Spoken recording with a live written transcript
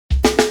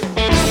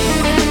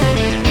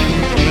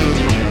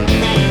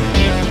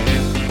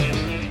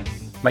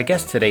My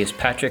guest today is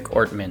Patrick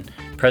Ortman,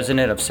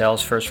 president of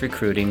SalesFirst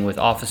Recruiting with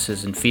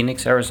offices in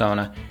Phoenix,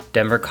 Arizona,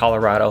 Denver,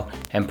 Colorado,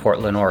 and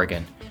Portland,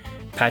 Oregon.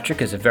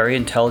 Patrick is a very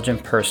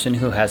intelligent person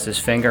who has his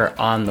finger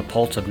on the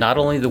pulse of not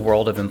only the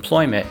world of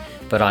employment,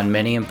 but on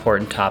many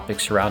important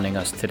topics surrounding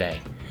us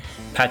today.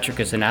 Patrick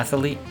is an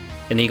athlete,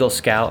 an Eagle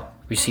Scout,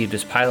 received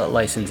his pilot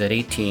license at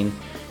 18,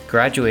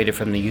 graduated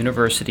from the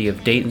University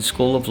of Dayton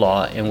School of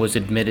Law, and was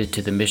admitted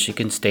to the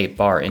Michigan State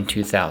Bar in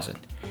 2000.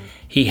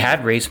 He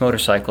had raced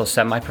motorcycles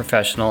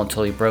semi-professional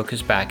until he broke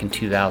his back in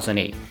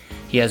 2008.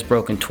 He has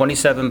broken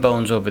 27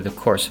 bones over the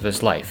course of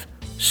his life,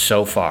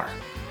 so far.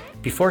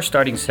 Before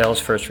starting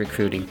SalesFirst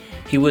Recruiting,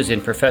 he was in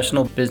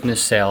professional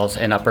business sales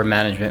and upper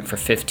management for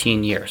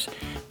 15 years.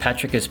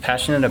 Patrick is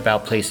passionate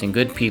about placing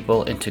good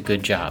people into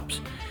good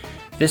jobs.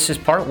 This is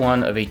part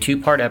one of a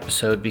two-part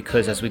episode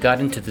because as we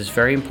got into this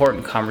very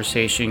important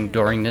conversation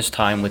during this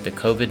time with the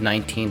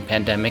COVID-19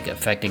 pandemic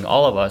affecting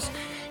all of us,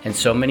 and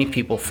so many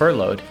people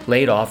furloughed,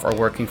 laid off, or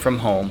working from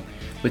home,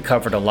 we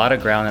covered a lot of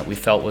ground that we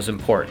felt was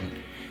important.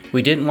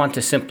 We didn't want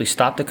to simply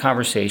stop the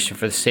conversation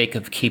for the sake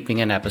of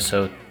keeping an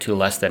episode to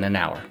less than an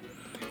hour.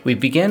 We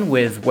begin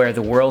with where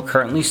the world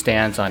currently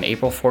stands on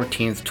April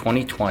 14th,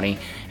 2020,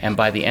 and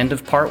by the end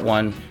of part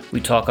one, we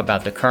talk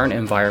about the current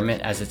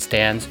environment as it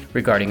stands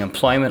regarding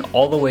employment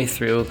all the way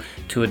through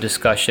to a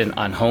discussion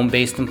on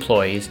home-based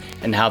employees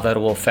and how that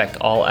will affect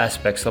all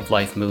aspects of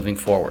life moving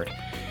forward.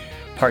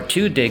 Part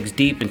 2 digs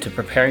deep into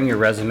preparing your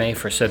resume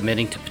for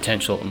submitting to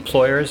potential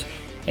employers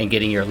and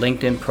getting your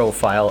LinkedIn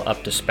profile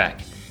up to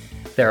spec.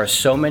 There are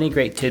so many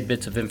great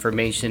tidbits of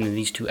information in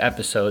these two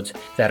episodes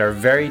that are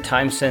very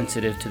time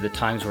sensitive to the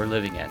times we're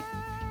living in.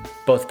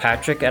 Both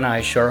Patrick and I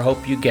sure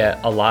hope you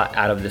get a lot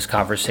out of this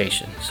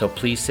conversation, so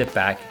please sit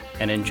back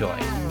and enjoy.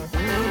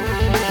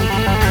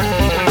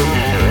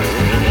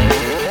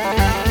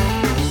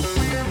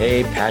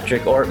 Hey,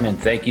 Patrick Ortman,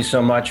 thank you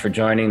so much for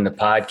joining the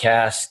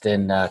podcast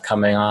and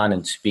coming on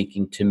and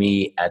speaking to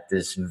me at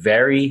this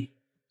very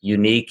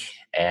unique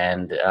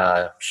and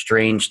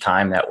strange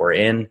time that we're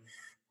in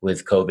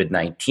with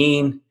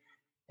COVID-19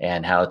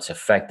 and how it's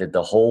affected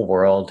the whole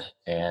world.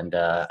 And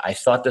I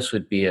thought this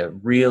would be a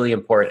really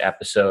important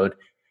episode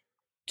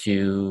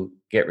to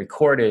get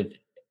recorded.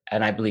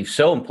 And I believe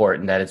so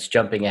important that it's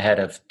jumping ahead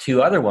of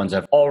two other ones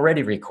I've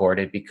already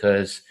recorded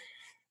because,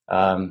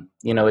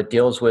 it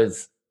deals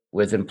with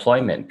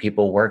employment,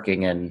 people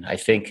working. And I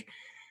think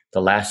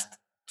the last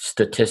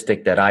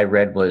statistic that I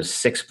read was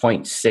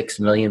 6.6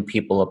 million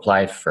people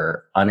applied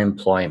for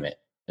unemployment.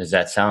 Does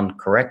that sound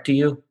correct to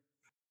you?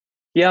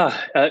 Yeah.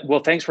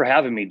 Well, thanks for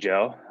having me,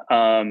 Joe.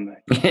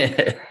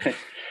 It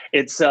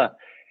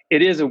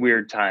is a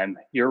weird time.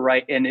 You're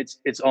right. And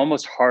it's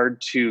almost hard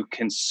to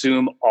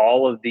consume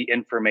all of the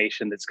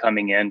information that's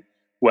coming in,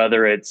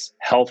 whether it's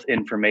health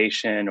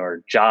information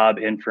or job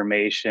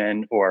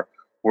information or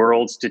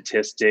world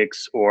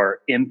statistics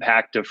or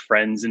impact of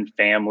friends and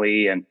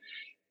family. And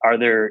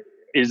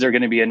is there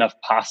going to be enough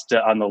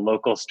pasta on the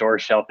local store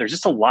shelf? There's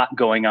just a lot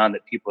going on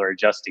that people are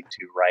adjusting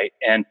to, right?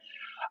 And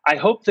I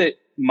hope that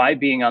my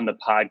being on the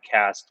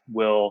podcast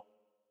will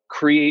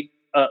create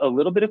a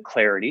little bit of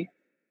clarity,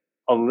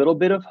 a little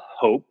bit of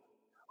hope,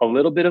 a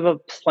little bit of a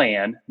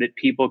plan that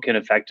people can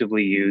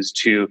effectively use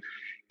to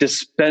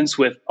dispense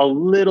with a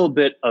little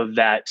bit of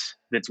that's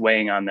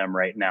weighing on them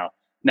right now.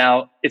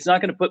 Now, it's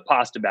not going to put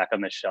pasta back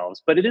on the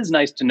shelves, but it is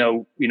nice to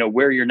know,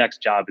 where your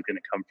next job is going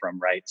to come from,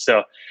 right?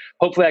 So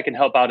hopefully I can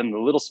help out in the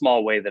little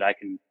small way that I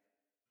can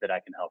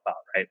help out,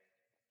 right?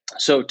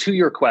 So to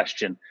your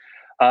question,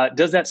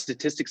 does that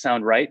statistic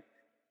sound right?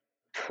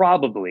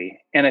 Probably.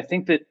 And I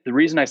think that the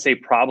reason I say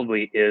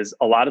probably is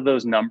a lot of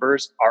those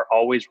numbers are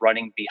always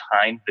running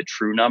behind the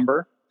true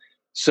number.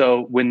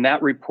 So when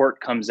that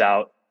report comes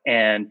out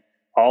and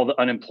all the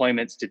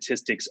unemployment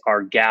statistics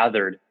are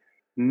gathered,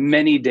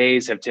 many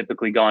days have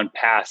typically gone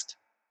past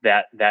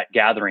that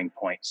gathering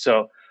point.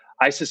 So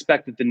I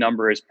suspect that the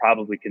number is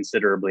probably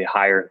considerably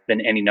higher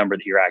than any number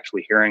that you're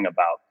actually hearing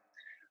about.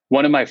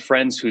 One of my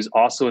friends who's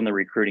also in the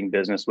recruiting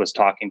business was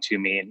talking to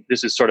me, and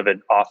this is sort of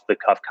an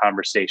off-the-cuff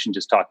conversation,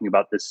 just talking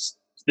about the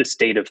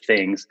state of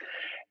things.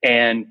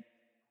 And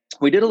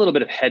we did a little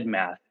bit of head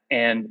math,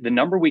 and the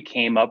number we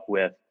came up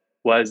with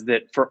was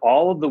that for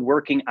all of the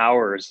working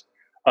hours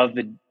of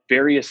the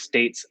various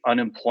states'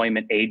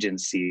 unemployment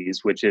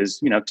agencies, which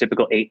is,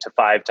 typical 8 to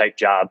 5 type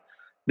job,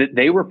 that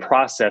they were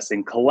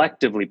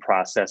collectively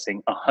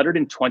processing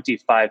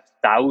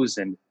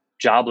 125,000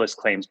 jobless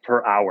claims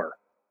per hour.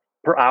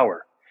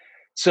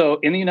 So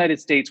in the United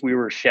States, we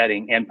were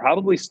shedding and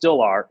probably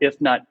still are,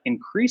 if not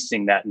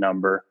increasing that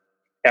number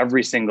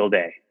every single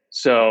day.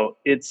 So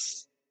it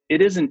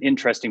is an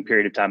interesting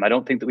period of time. I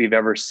don't think that we've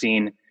ever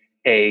seen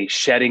a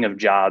shedding of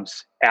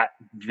jobs at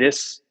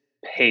this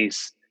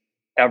pace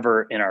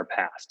ever in our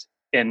past.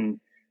 And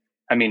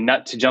I mean,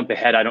 not to jump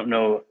ahead, I don't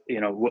know,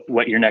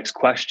 what your next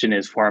question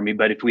is for me,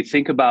 but if we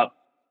think about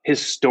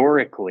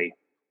historically,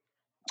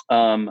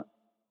 I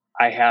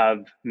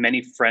have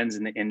many friends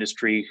in the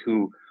industry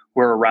who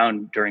were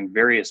around during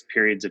various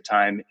periods of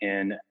time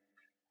in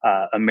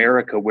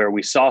America where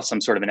we saw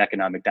some sort of an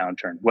economic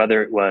downturn,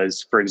 whether it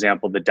was, for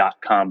example, the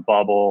dot-com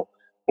bubble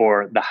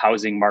or the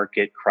housing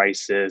market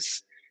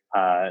crisis,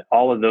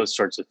 all of those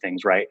sorts of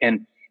things, right?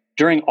 And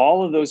during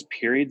all of those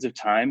periods of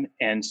time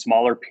and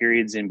smaller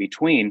periods in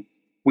between,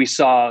 we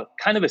saw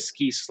kind of a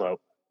ski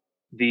slope.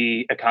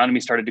 The economy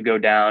started to go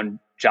down,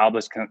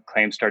 jobless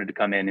claims started to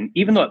come in. And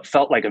even though it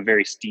felt like a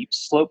very steep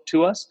slope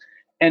to us,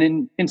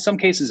 and in some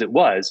cases it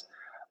was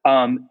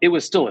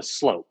still a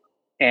slope.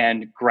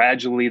 And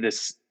gradually the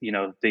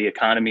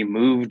economy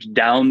moved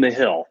down the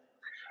hill.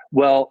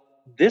 Well,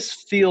 this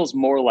feels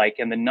more like,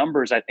 and the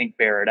numbers I think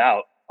bear it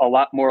out, a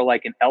lot more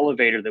like an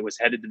elevator that was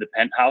headed to the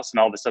penthouse and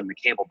all of a sudden the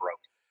cable broke.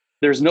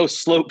 There's no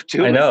slope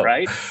to it,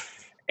 right?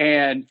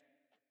 And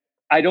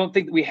I don't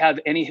think that we have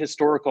any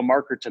historical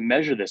marker to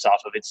measure this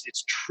off of.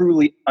 It's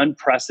truly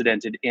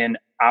unprecedented in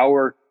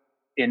our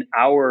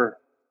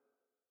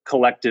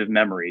collective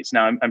memories.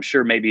 Now, I'm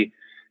sure maybe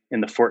in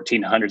the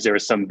 1400s there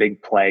was some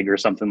big plague or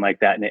something like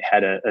that, and it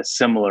had a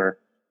similar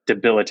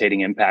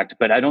debilitating impact.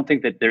 But I don't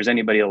think that there's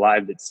anybody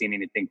alive that's seen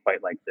anything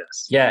quite like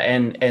this. Yeah,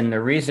 and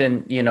the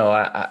reason,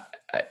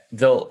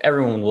 though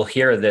everyone will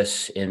hear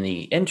this in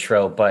the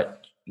intro, but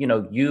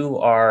you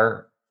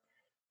are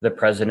the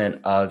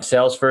president of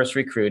SalesFirst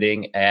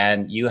Recruiting,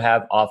 and you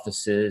have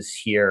offices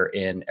here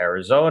in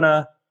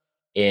Arizona,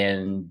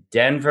 in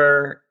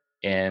Denver,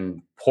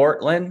 in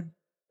Portland.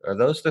 Are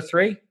those the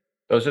three?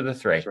 Those are the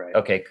three. That's right.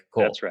 Okay,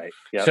 cool. That's right.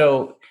 Yep.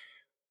 So,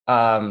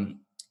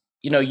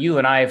 you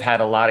and I have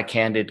had a lot of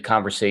candid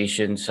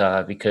conversations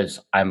because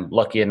I'm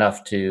lucky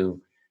enough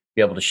to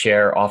be able to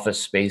share office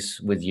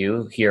space with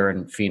you here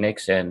in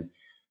Phoenix. And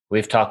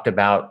we've talked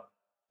about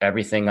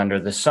everything under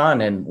the sun.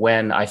 And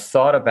when I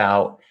thought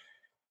about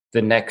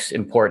the next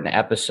important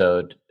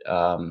episode,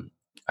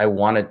 I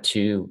wanted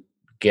to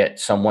get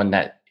someone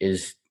that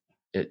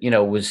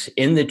was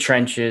in the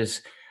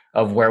trenches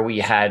of where we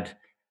had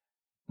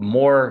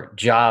more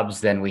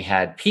jobs than we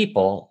had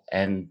people.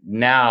 And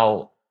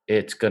now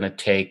it's going to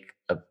take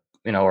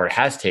or it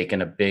has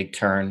taken a big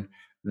turn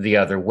the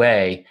other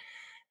way.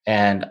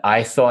 And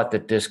I thought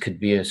that this could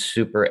be a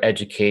super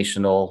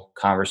educational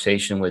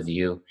conversation with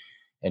you.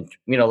 And,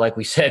 like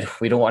we said,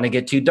 we don't want to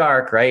get too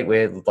dark, right?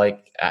 With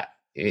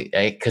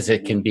because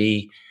it can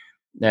be,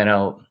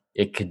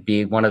 it could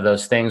be one of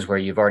those things where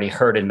you've already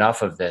heard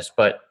enough of this,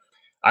 but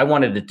I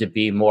wanted it to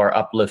be more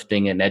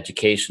uplifting and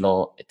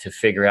educational to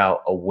figure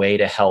out a way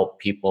to help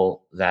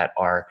people that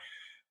are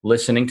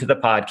listening to the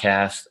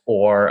podcast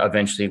or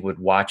eventually would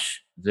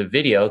watch the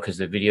video, because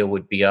the video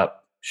would be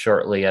up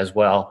shortly as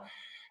well.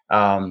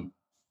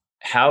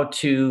 How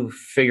to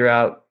figure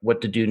out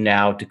what to do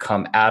now to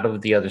come out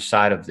of the other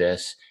side of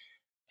this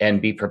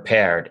and be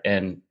prepared.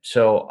 And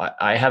so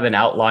I have an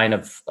outline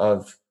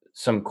of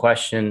some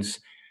questions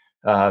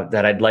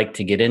that I'd like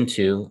to get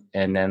into,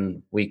 and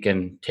then we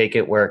can take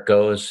it where it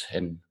goes,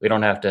 and we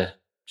don't have to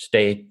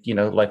stay,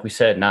 like we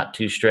said, not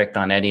too strict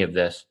on any of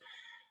this.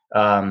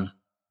 All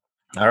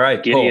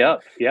right. Giddy cool.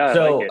 Up. Yeah.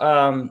 So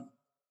I like it.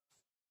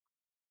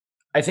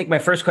 I think my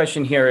first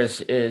question here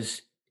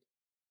is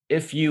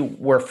if you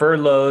were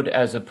furloughed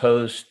as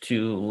opposed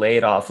to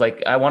laid off,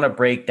 like I want to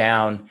break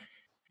down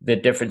the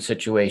different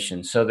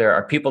situations. So there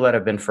are people that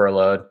have been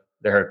furloughed.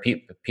 There are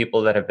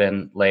people that have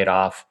been laid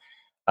off.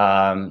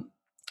 What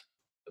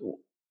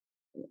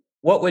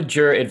would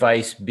your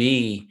advice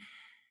be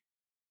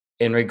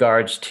in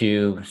regards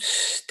to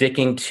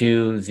sticking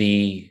to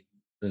the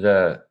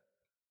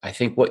I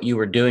think what you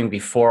were doing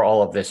before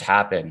all of this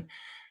happened?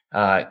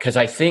 Because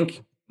I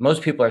think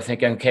most people are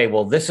thinking, okay,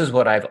 well, this is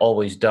what I've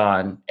always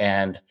done,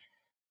 and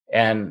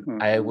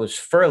I was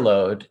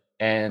furloughed,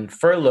 and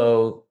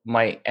furlough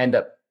might end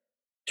up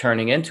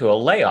turning into a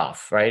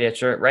layoff, right?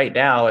 It's right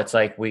now. It's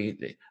like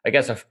I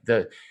guess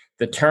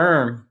the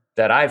term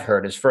that I've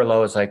heard is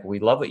furlough is like, we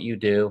love what you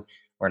do.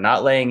 We're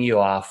not laying you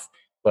off,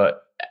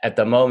 but at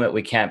the moment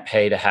we can't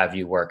pay to have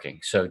you working.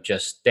 So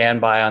just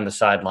stand by on the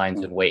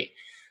sidelines and wait.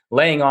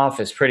 Laying off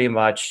is pretty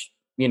much,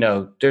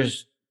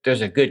 there's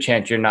a good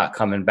chance you're not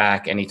coming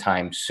back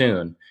anytime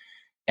soon.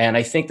 And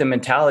I think the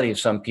mentality of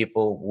some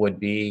people would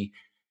be,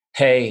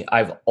 hey,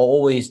 I've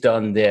always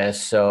done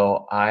this,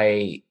 so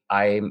I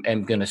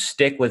am going to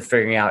stick with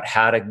figuring out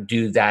how to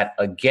do that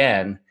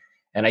again.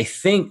 And I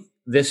think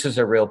this is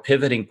a real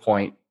pivoting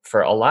point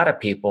for a lot of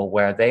people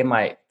where they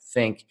might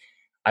think,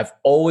 I've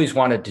always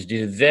wanted to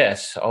do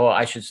this. Oh,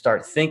 I should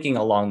start thinking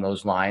along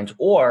those lines.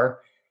 Or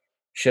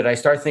should I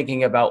start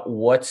thinking about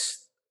what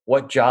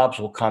jobs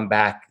will come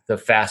back the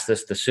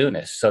fastest, the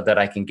soonest, so that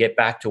I can get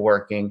back to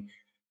working,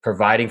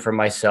 providing for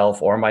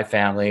myself or my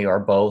family or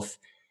both.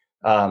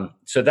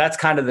 So that's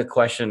kind of the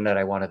question that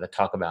I wanted to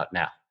talk about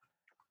now.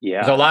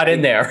 Yeah. There's a lot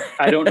in there.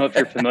 I don't know if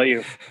you're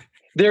familiar.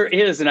 There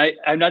is, and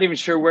I'm not even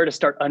sure where to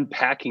start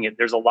unpacking it.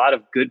 There's a lot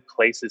of good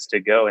places to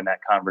go in that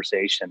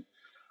conversation.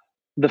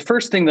 The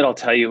first thing that I'll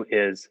tell you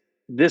is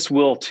this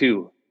will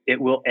too. It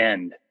will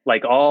end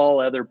like all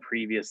other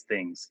previous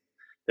things.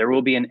 There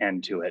will be an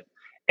end to it.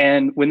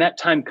 And when that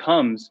time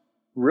comes,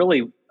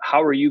 really,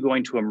 how are you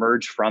going to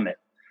emerge from it?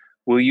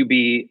 Will you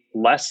be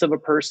less of a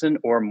person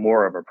or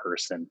more of a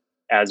person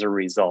as a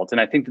result? And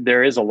I think that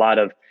there is a lot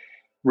of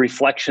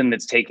reflection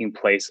that's taking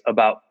place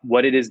about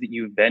what it is that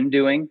you've been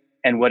doing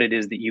and what it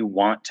is that you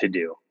want to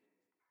do.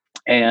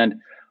 And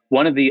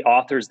one of the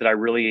authors that I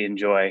really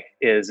enjoy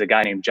is a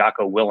guy named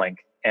Jocko Willink.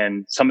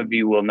 And some of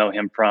you will know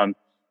him from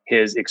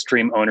his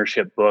Extreme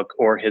Ownership book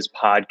or his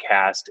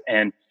podcast.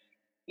 And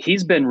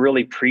he's been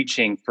really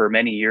preaching for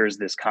many years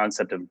this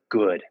concept of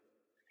good.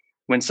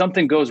 When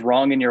something goes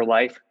wrong in your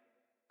life,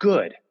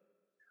 good.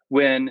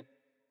 When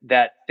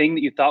that thing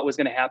that you thought was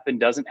going to happen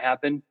doesn't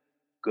happen,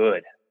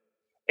 good.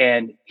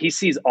 And he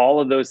sees all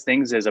of those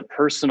things as a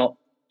personal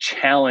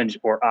challenge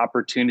or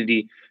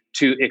opportunity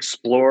to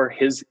explore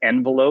his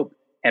envelope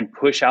and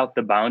push out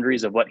the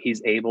boundaries of what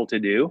he's able to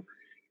do.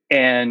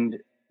 And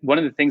one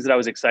of the things that I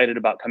was excited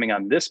about coming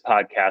on this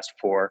podcast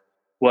for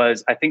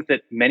was I think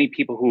that many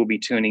people who will be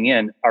tuning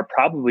in are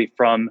probably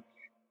from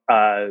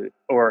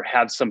or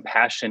have some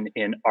passion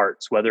in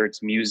arts, whether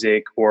it's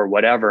music or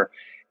whatever.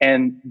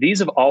 And these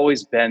have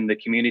always been the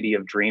community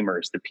of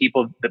dreamers, the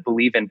people that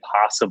believe in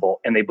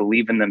possible and they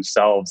believe in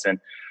themselves. And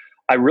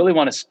I really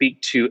want to speak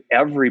to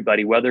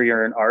everybody, whether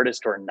you're an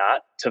artist or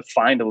not, to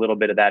find a little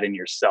bit of that in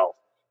yourself.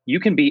 You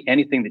can be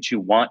anything that you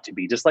want to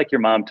be, just like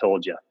your mom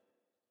told you,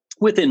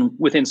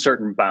 within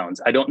certain bounds.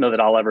 I don't know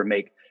that I'll ever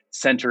make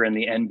center in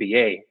the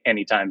NBA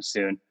anytime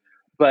soon,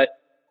 but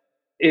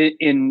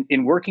in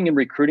working in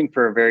recruiting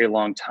for a very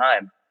long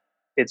time,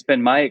 it's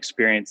been my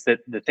experience that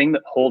the thing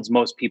that holds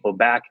most people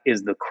back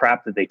is the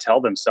crap that they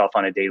tell themselves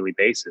on a daily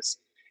basis.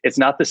 It's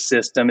not the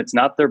system. It's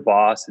not their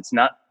boss. It's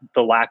not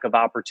the lack of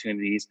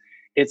opportunities.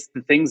 It's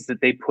the things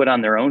that they put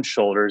on their own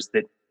shoulders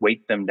that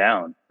weight them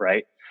down,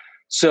 right?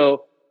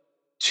 So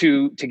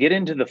to get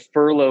into the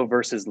furlough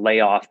versus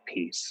layoff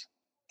piece,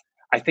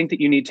 I think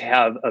that you need to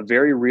have a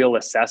very real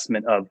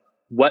assessment of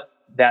what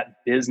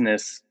that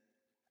business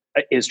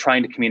is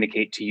trying to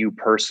communicate to you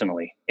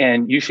personally.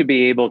 And you should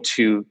be able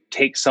to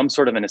take some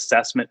sort of an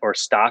assessment or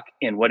stock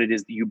in what it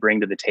is that you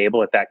bring to the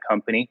table at that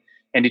company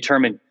and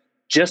determine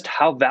just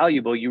how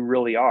valuable you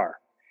really are.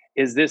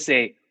 Is this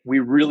we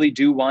really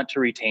do want to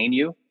retain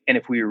you, and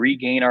if we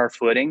regain our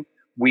footing,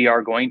 we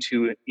are going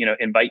to,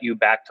 invite you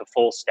back to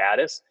full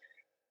status?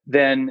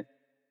 Then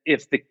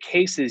if the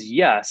case is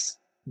yes,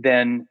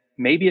 then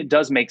maybe it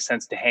does make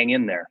sense to hang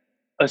in there.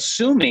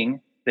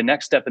 Assuming the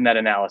next step in that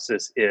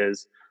analysis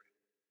is,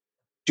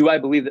 do I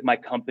believe that my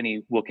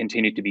company will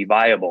continue to be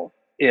viable?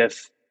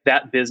 If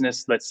that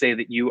business, let's say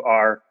that you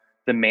are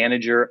the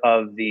manager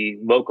of the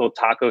local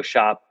taco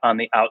shop on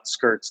the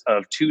outskirts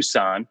of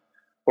Tucson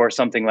or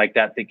something like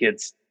that, that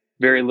gets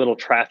very little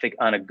traffic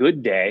on a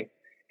good day,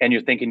 and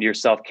you're thinking to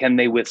yourself, can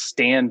they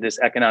withstand this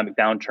economic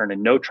downturn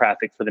and no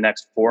traffic for the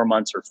next 4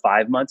 months or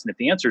 5 months? And if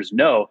the answer is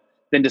no,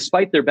 then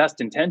despite their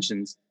best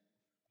intentions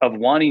of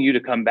wanting you to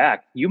come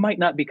back, you might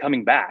not be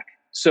coming back.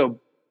 So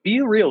be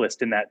a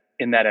realist in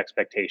that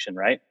expectation,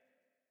 right?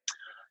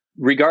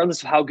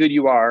 Regardless of how good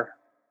you are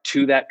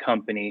to that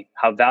company,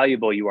 how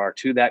valuable you are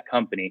to that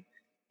company,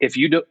 if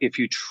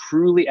you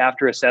truly,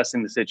 after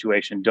assessing the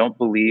situation, don't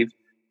believe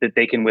that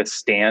they can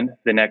withstand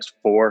the next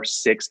 4,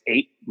 6,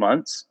 8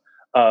 months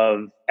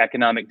of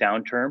economic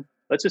downturn,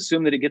 let's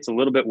assume that it gets a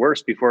little bit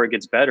worse before it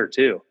gets better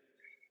too.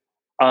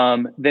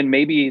 Then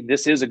maybe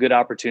this is a good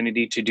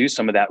opportunity to do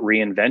some of that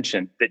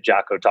reinvention that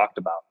Jocko talked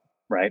about,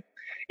 right?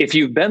 If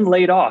you've been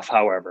laid off,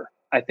 however,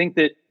 I think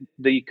that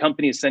the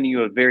company is sending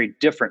you a very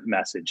different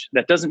message.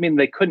 That doesn't mean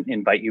they couldn't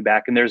invite you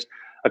back. And there's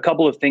a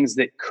couple of things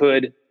that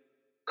could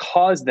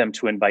cause them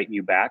to invite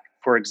you back.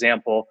 For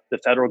example, the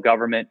federal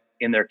government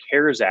in their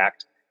CARES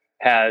Act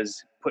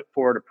has put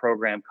forward a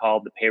program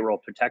called the Payroll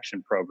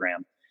Protection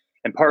Program.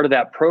 And part of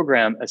that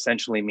program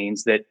essentially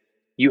means that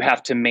you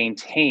have to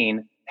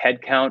maintain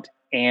headcount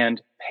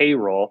and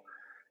payroll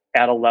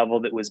at a level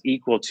that was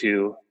equal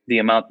to the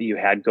amount that you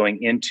had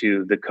going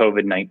into the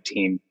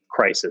COVID-19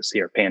 crisis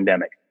here,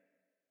 pandemic.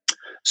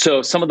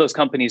 So some of those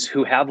companies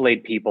who have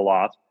laid people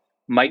off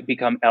might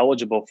become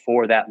eligible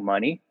for that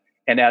money.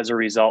 And as a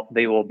result,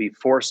 they will be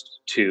forced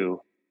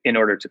to, in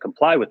order to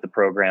comply with the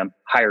program,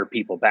 hire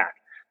people back.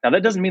 Now,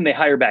 that doesn't mean they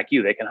hire back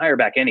you. They can hire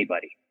back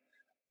anybody.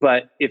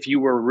 But if you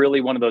were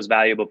really one of those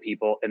valuable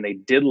people and they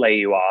did lay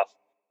you off,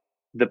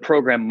 the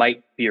program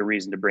might be a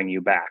reason to bring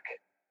you back.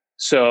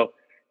 So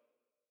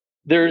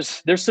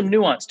there's some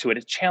nuance to it.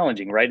 It's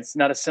challenging, right? It's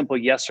not a simple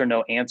yes or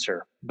no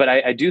answer. But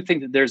I do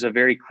think that there's a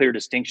very clear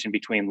distinction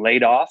between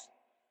laid off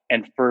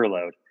and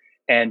furloughed.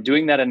 And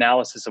doing that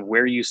analysis of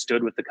where you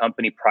stood with the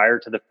company prior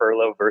to the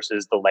furlough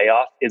versus the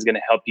layoff is going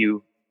to help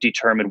you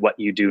determine what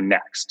you do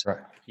next. Right.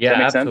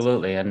 Yeah,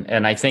 absolutely.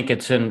 And I think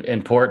it's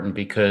important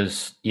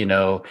because,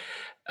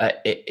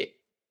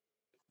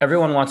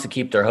 everyone wants to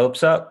keep their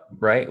hopes up,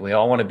 right? We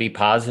all want to be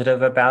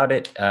positive about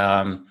it.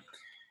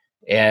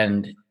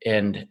 And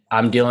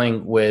I'm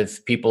dealing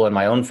with people in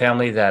my own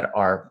family that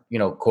are,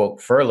 quote,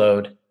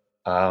 furloughed.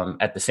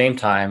 At the same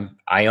time,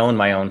 I own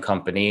my own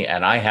company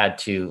and I had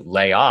to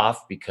lay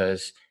off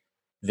because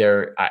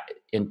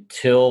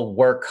until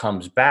work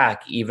comes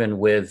back, even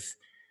with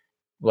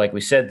like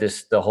we said,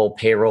 the whole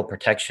payroll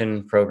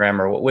protection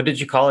program, or what did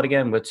you call it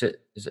again? What's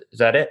it? Is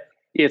that it?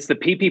 It's the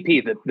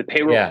PPP, the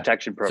payroll Yeah.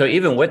 protection So program.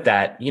 even with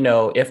that,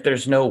 if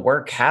there's no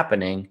work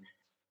happening,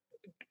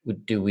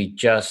 do we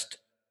just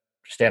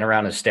stand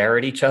around and stare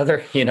at each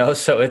other?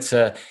 So it's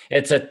a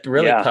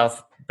really Yeah.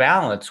 tough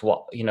balance.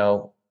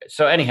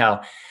 So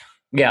anyhow,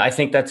 yeah, I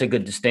think that's a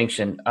good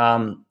distinction.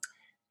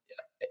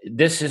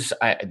 This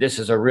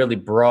is a really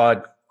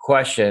broad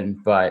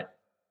question, but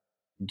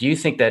do you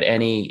think that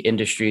any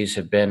industries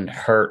have been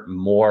hurt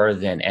more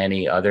than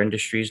any other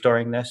industries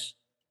during this?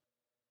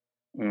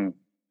 Mm.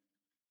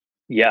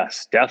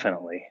 Yes,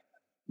 definitely.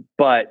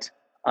 But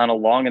on a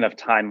long enough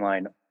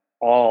timeline,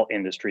 all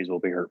industries will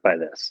be hurt by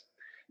this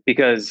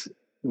because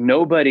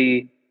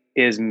nobody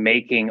is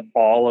making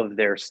all of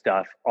their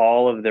stuff,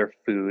 all of their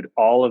food,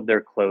 all of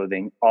their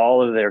clothing,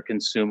 all of their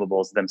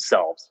consumables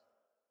themselves.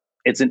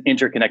 It's an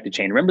interconnected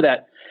chain. Remember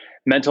that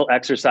mental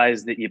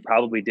exercise that you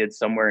probably did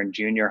somewhere in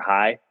junior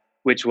high,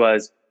 which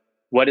was,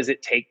 what does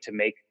it take to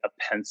make a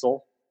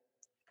pencil?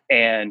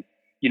 And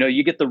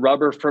you get the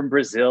rubber from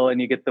Brazil, and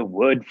you get the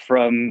wood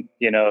from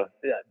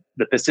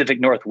the Pacific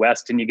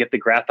Northwest, and you get the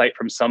graphite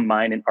from some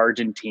mine in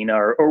Argentina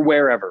or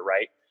wherever,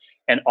 right?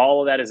 And all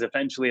of that is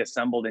eventually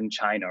assembled in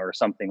China or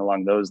something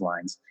along those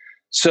lines.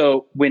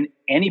 So when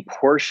any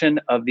portion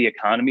of the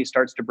economy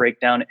starts to break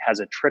down, it has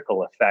a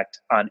trickle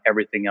effect on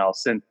everything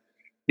else. And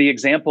the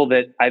example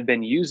that I've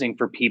been using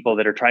for people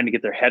that are trying to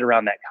get their head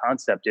around that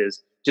concept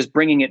is just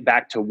bringing it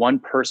back to one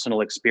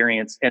personal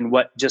experience and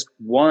what just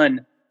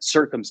one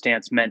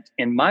circumstance meant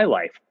in my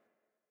life.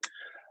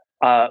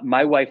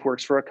 My wife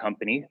works for a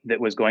company that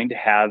was going to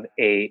have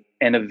an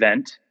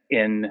event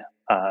in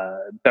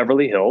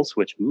Beverly Hills,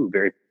 which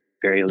very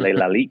very le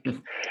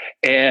lalique.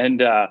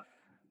 And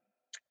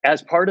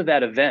as part of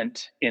that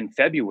event in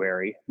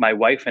February, my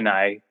wife and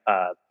I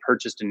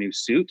purchased a new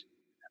suit,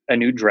 a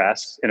new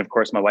dress, and of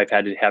course, my wife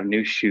had to have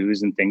new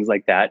shoes and things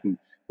like that. And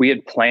we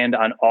had planned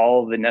on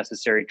all the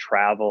necessary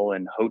travel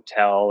and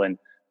hotel and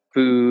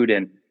food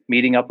and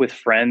meeting up with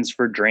friends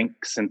for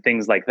drinks and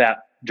things like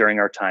that during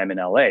our time in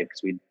LA,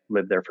 because we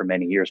lived there for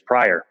many years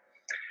prior.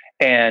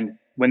 And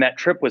when that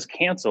trip was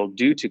canceled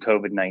due to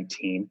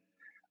COVID-19,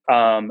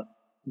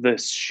 the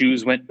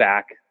shoes went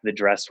back, the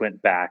dress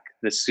went back,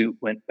 the suit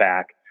went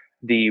back.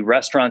 The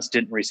restaurants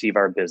didn't receive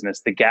our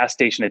business. The gas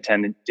station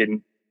attendant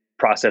didn't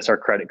process our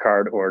credit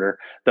card order.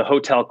 The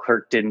hotel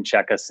clerk didn't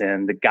check us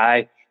in. The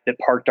guy that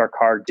parked our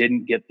car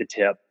didn't get the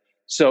tip.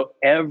 So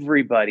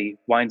everybody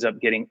winds up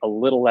getting a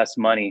little less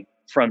money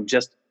from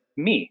just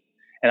me.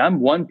 And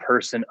I'm one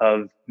person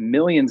of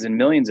millions and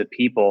millions of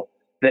people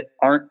that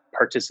aren't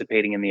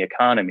participating in the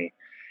economy.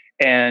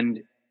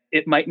 And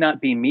it might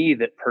not be me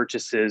that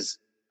purchases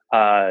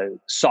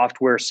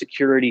software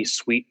security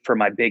suite for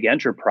my big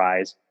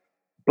enterprise,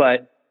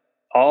 but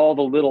all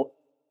the little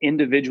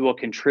individual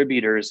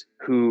contributors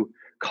who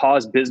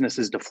cause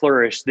businesses to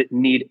flourish that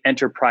need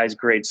enterprise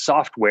grade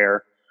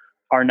software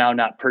are now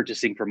not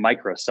purchasing from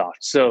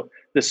Microsoft. So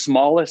the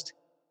smallest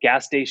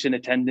gas station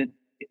attendant,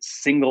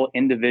 single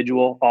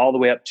individual, all the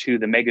way up to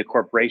the mega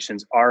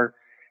corporations are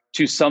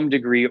to some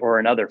degree or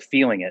another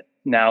feeling it.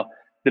 Now,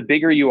 the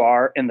bigger you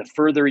are and the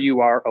further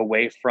you are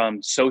away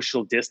from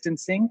social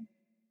distancing,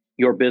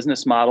 your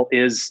business model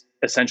is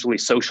essentially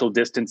social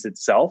distance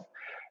itself,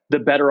 the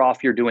better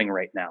off you're doing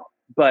right now.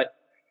 But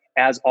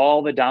as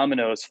all the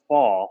dominoes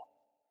fall,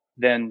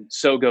 then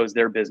so goes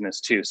their business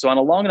too. So on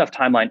a long enough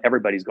timeline,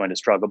 everybody's going to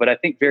struggle. But I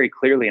think very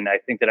clearly, and I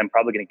think that I'm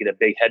probably going to get a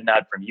big head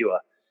nod from you,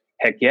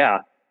 heck yeah,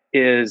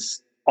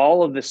 is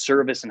all of the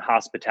service and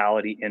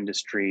hospitality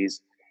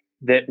industries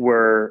that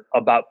were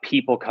about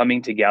people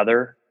coming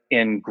together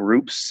in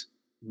groups,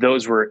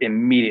 those were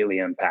immediately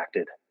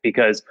impacted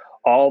because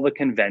all the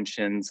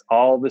conventions,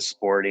 all the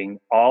sporting,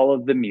 all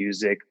of the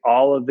music,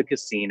 all of the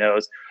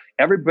casinos,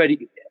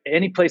 everybody,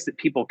 any place that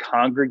people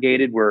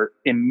congregated were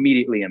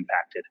immediately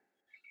impacted.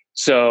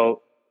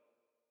 So,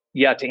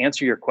 yeah, to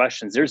answer your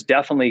questions, there's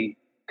definitely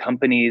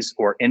companies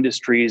or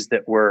industries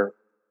that were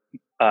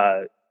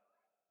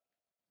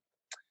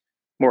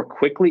more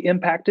quickly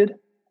impacted,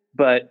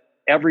 but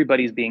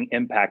everybody's being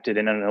impacted.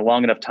 And in a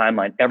long enough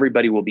timeline,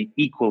 everybody will be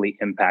equally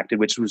impacted,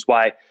 which was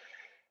why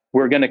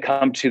we're going to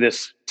come to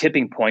this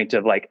tipping point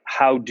of like,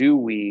 how do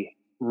we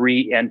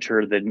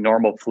re-enter the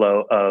normal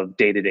flow of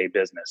day-to-day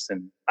business?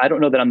 And I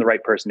don't know that I'm the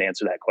right person to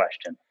answer that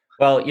question.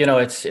 Well,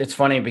 it's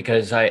funny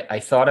because I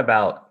thought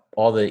about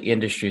all the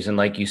industries, and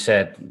like you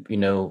said,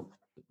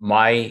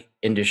 my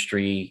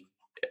industry,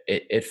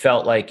 it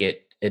felt like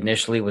it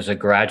initially was a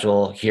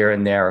gradual here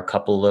and there, a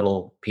couple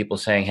little people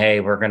saying, "Hey,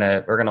 we're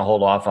gonna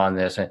hold off on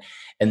this,"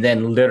 and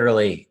then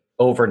literally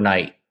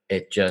overnight,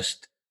 it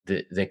just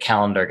the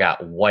calendar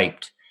got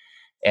wiped,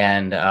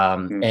 and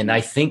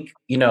I think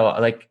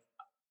like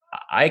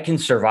I can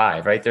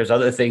survive, right? There's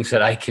other things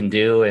that I can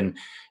do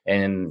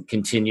and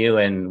continue,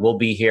 and we'll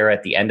be here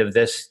at the end of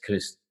this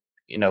because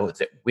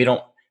we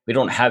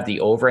don't have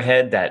the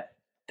overhead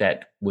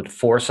that would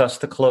force us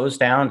to close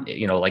down,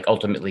 like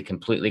ultimately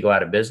completely go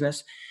out of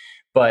business.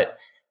 But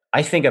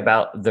I think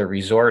about the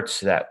resorts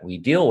that we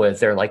deal with,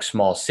 they're like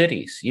small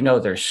cities.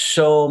 There's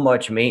so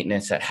much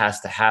maintenance that has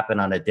to happen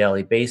on a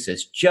daily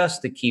basis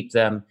just to keep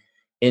them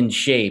in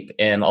shape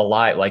and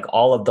alive, like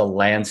all of the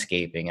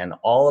landscaping and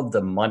all of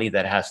the money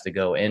that has to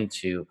go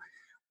into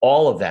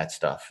all of that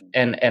stuff.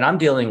 And I'm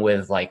dealing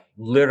with like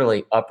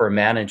literally upper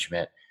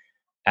management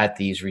at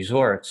these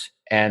resorts,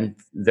 and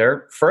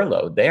they're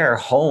furloughed. They are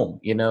home,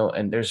 and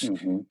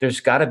Mm-hmm. there's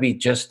got to be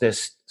just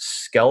this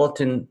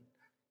skeleton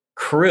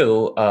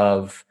crew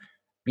of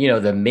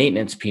the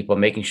maintenance people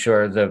making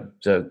sure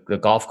the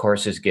golf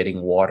course is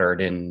getting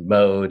watered and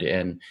mowed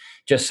and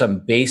just some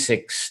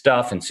basic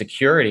stuff and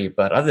security.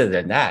 But other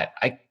than that,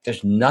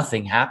 there's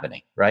nothing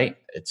happening, right?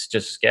 It's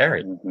just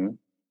scary. Mm-hmm.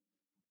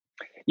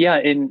 Yeah,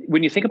 and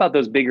when you think about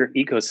those bigger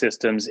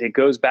ecosystems, it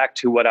goes back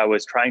to what I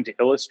was trying to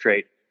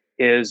illustrate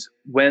is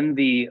when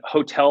the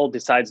hotel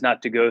decides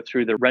not to go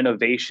through the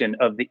renovation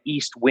of the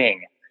east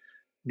wing,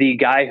 the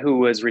guy who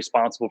was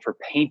responsible for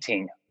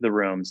painting the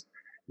rooms,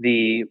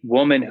 the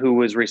woman who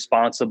was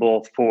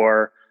responsible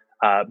for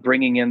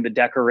bringing in the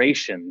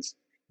decorations,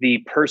 the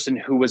person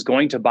who was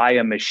going to buy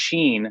a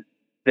machine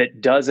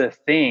that does a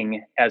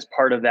thing as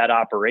part of that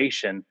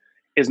operation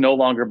is no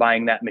longer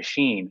buying that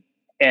machine.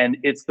 And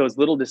it's those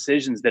little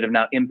decisions that have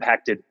now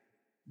impacted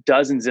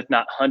dozens, if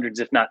not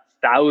hundreds, if not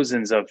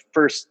thousands of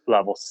first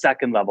level,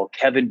 second level,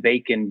 Kevin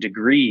Bacon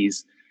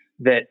degrees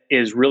that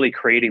is really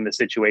creating the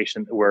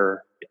situation that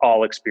we're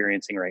all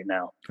experiencing right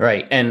now.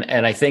 Right. And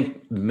I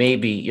think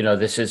maybe,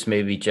 this is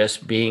maybe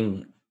just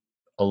being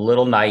a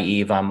little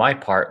naive on my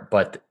part,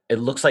 but it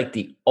looks like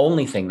the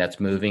only thing that's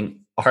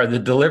moving are the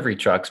delivery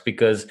trucks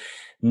because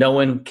no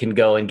one can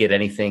go and get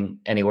anything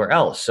anywhere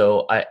else.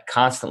 So I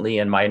constantly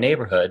in my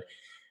neighborhood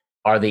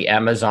are the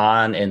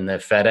Amazon and the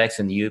FedEx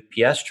and the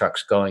UPS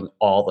trucks going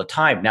all the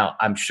time. Now,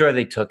 I'm sure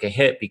they took a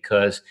hit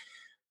because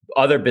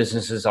other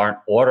businesses aren't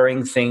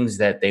ordering things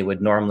that they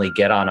would normally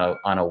get on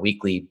a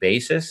weekly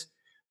basis.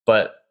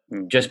 But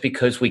just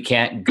because we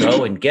can't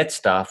go and get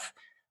stuff,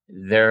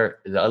 they're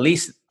at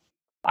least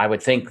I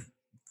would think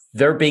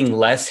they're being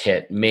less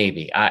hit,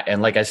 maybe.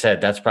 And like I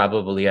said, that's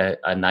probably a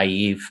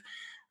naive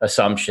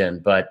assumption,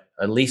 but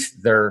at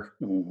least they're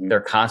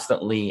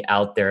constantly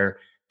out there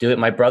doing.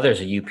 My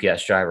brother's a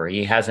UPS driver.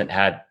 He hasn't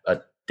had a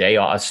day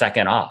off, a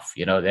second off.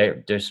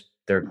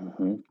 They're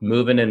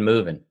moving and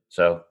moving.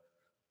 So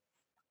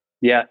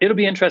yeah, it'll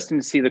be interesting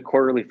to see the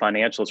quarterly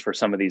financials for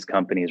some of these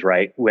companies,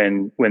 right?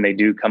 When they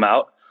do come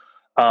out.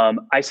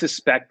 I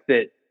suspect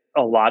that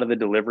a lot of the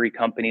delivery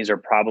companies are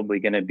probably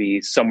going to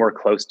be somewhere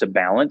close to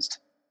balanced.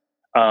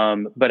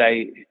 But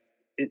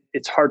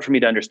it's hard for me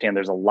to understand.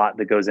 There's a lot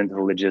that goes into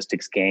the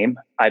logistics game.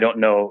 I don't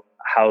know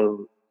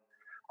how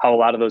a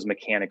lot of those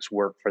mechanics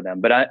work for them,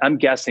 but I'm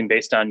guessing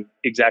based on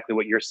exactly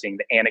what you're seeing,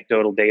 the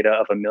anecdotal data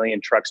of 1 million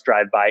trucks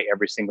drive by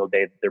every single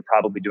day, that they're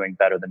probably doing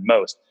better than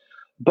most.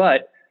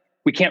 But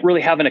we can't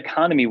really have an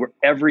economy where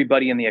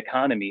everybody in the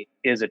economy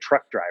is a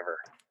truck driver.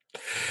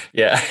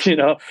 Yeah.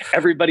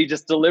 Everybody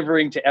just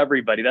delivering to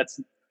everybody.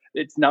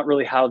 It's not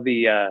really how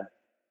the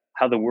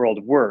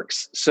world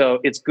works. So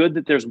it's good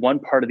that there's one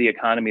part of the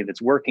economy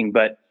that's working,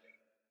 but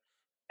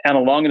on a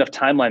long enough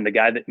timeline, the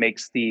guy that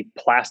makes the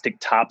plastic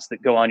tops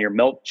that go on your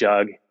milk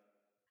jug,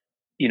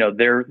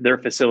 their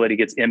facility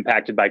gets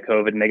impacted by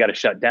COVID and they got to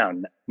shut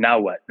down. Now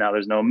what? Now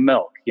there's no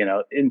milk,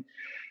 and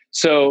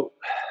so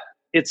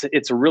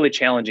it's a really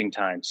challenging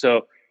time.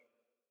 So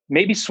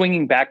maybe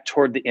swinging back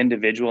toward the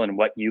individual and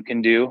what you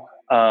can do.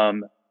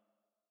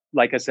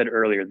 Like I said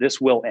earlier,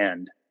 this will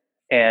end.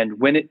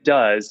 And when it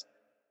does,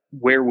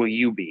 where will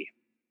you be?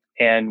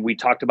 And we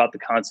talked about the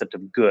concept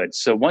of good.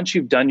 So once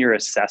you've done your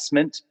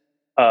assessment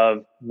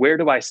of where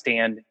do I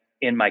stand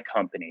in my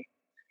company,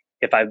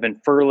 if I've been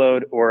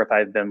furloughed or if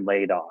I've been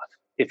laid off,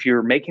 if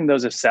you're making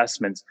those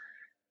assessments,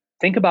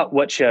 think about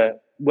what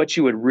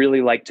you would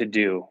really like to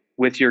do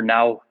with your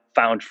now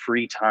found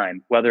free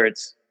time, whether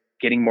it's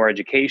getting more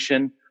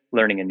education,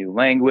 learning a new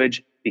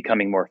language,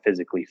 becoming more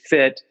physically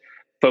fit,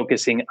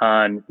 focusing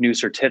on new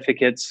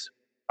certificates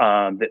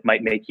that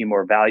might make you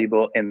more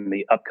valuable in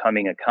the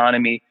upcoming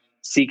economy,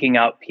 seeking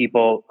out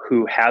people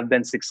who have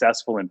been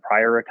successful in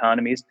prior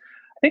economies.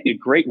 I think a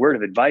great word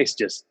of advice,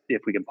 just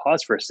if we can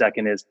pause for a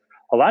second, is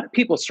a lot of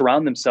people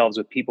surround themselves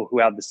with people who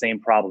have the same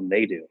problem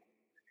they do.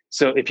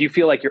 So if you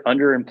feel like you're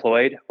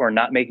underemployed or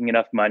not making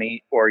enough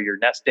money or your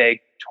nest egg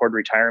toward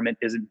retirement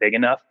isn't big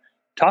enough,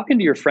 talking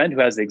to your friend who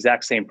has the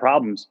exact same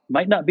problems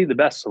might not be the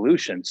best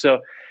solution. So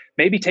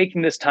maybe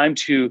taking this time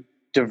to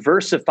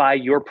diversify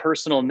your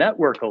personal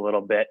network a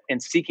little bit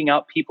and seeking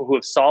out people who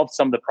have solved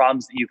some of the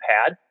problems that you've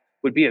had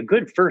would be a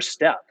good first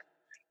step.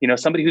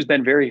 Somebody who's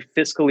been very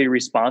fiscally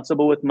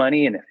responsible with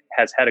money and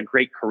has had a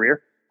great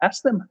career,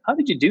 ask them, how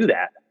did you do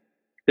that?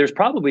 There's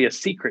probably a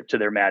secret to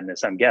their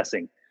madness, I'm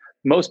guessing.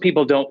 Most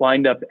people don't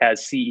wind up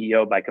as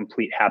CEO by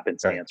complete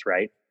happenstance,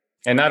 right?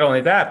 And not only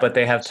that, but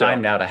they have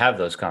time now to have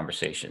those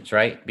conversations,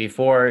 right?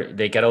 Before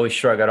they could always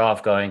shrug it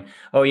off going,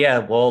 oh yeah,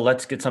 well,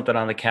 let's get something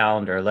on the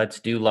calendar. Let's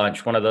do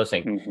lunch, one of those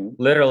things.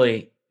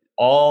 Literally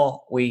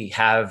all we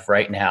have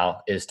right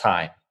now is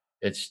time.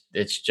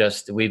 It's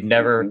just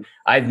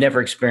I've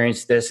never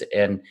experienced this,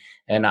 and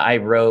I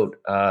wrote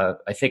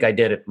I think I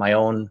did my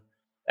own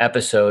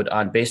episode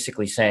on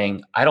basically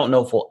saying I don't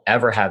know if we'll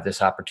ever have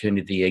this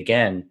opportunity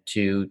again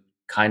to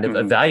kind of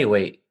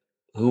evaluate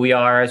who we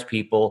are as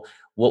people,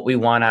 what we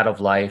want out of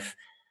life,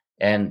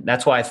 and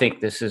that's why I think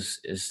this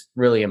is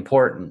really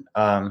important.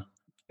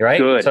 Right?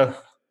 Good. So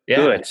yeah,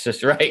 Good. it's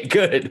just right.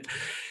 Good.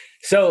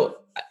 So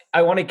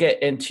I want to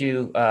get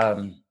into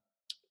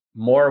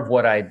more of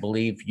what I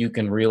believe you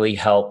can really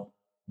help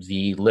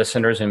the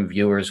listeners and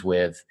viewers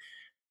with,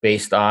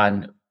 based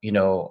on,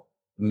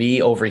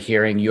 me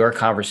overhearing your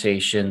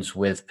conversations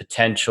with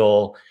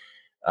potential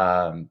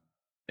um,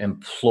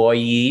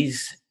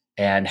 employees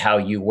and how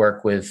you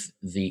work with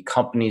the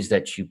companies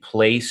that you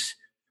place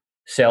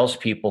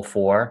salespeople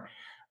for.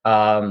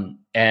 And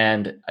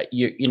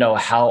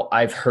how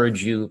I've heard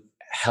you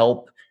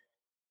help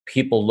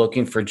people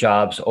looking for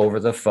jobs over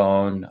the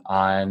phone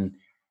on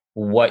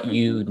what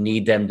you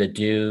need them to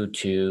do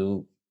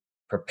to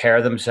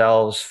prepare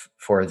themselves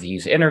for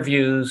these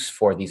interviews,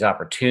 for these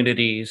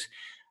opportunities.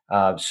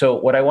 So,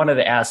 what I wanted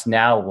to ask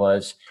now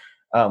was,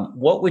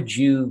 what would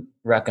you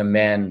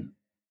recommend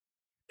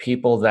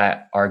people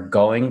that are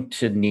going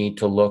to need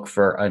to look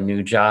for a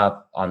new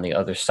job on the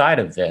other side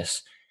of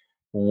this,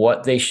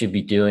 what they should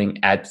be doing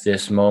at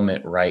this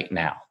moment right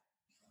now?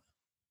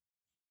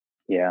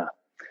 Yeah.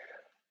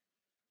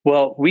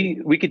 Well,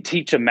 we could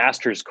teach a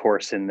master's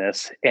course in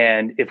this.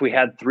 And if we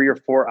had 3 or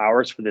 4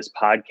 hours for this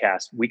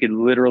podcast, we could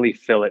literally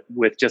fill it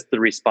with just the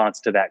response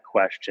to that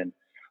question.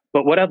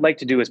 But what I'd like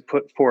to do is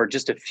put forward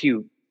just a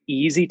few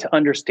easy to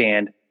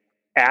understand,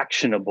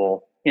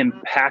 actionable,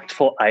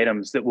 impactful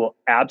items that will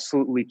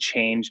absolutely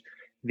change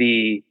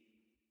the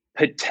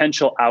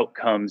potential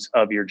outcomes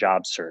of your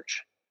job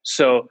search.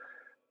 So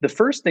the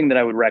first thing that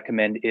I would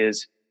recommend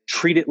is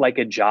treat it like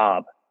a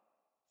job,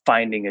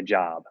 finding a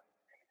job.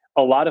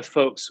 A lot of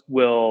folks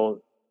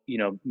will,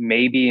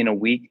 maybe in a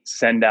week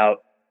send out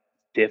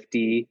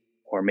 50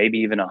 or maybe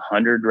even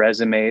 100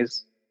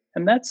 resumes.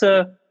 And that's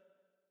a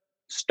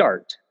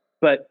start.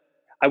 But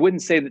I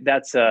wouldn't say that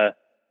that's a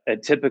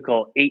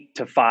typical 8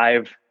 to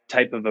 5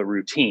 type of a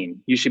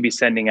routine. You should be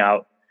sending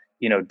out,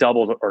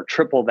 double or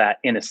triple that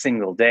in a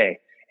single day.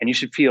 And you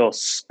should feel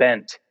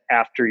spent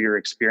after your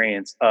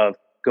experience of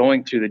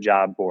going through the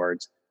job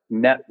boards,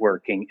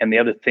 networking, and the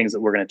other things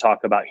that we're going to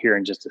talk about here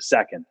in just a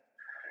second.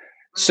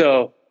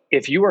 So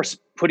if you are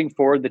putting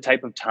forward the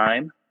type of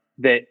time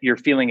that you're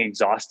feeling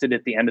exhausted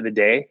at the end of the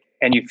day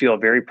and you feel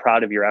very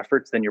proud of your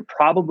efforts, then you're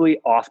probably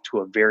off to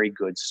a very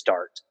good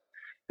start.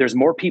 There's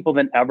more people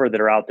than ever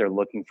that are out there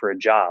looking for a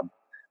job.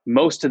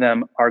 Most of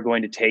them are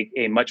going to take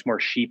a much more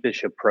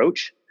sheepish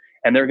approach,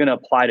 and they're going to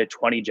apply to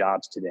 20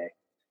 jobs today.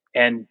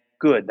 And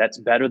good, that's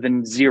better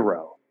than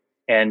 0.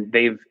 And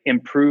they've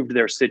improved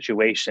their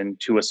situation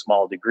to a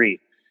small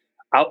degree.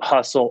 Out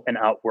hustle and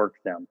outwork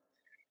them.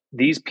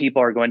 These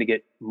people are going to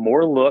get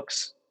more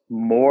looks,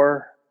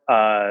 more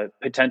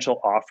potential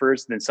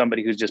offers than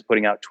somebody who's just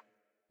putting out,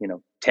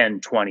 10,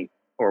 20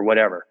 or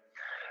whatever.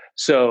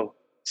 So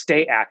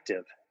stay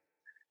active.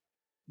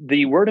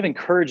 The word of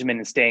encouragement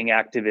in staying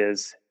active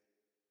is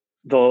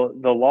the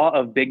law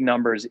of big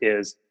numbers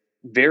is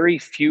very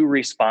few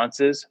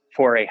responses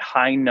for a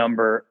high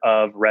number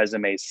of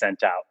resumes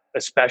sent out,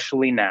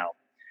 especially now.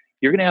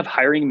 You're going to have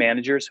hiring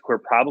managers who are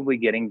probably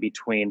getting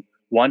between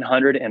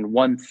 100 and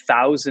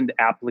 1,000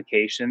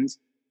 applications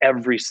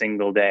every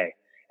single day.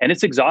 And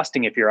it's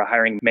exhausting if you're a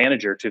hiring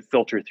manager to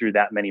filter through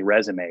that many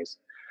resumes,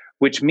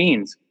 which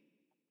means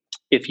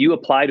if you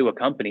apply to a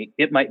company,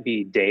 it might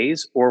be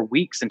days or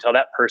weeks until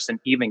that person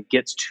even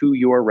gets to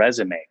your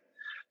resume.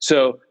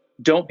 So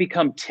don't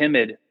become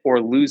timid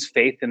or lose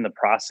faith in the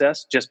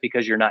process just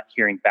because you're not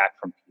hearing back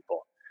from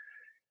people.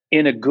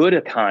 In a good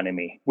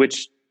economy,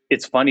 which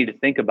it's funny to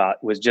think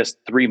about was just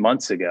 3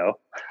 months ago,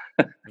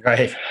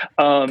 Right.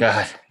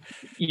 God.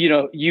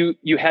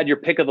 You had your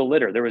pick of the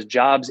litter. There was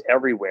jobs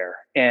everywhere.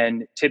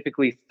 And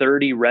typically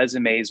 30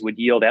 resumes would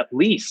yield at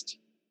least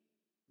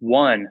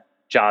one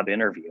job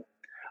interview.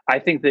 I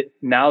think that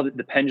now that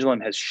the pendulum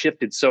has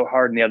shifted so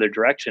hard in the other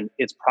direction,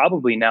 it's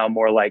probably now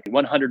more like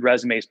 100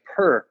 resumes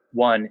per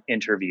one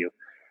interview.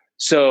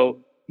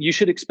 So you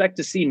should expect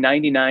to see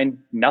 99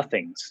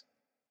 nothings.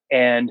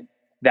 And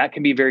that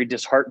can be very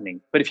disheartening.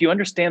 But if you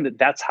understand that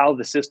that's how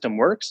the system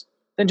works,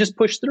 then just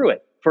push through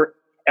it. For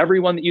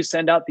everyone that you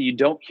send out that you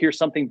don't hear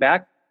something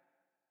back,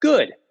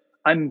 good.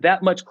 I'm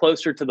that much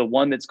closer to the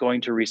one that's going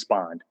to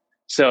respond.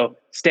 So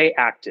stay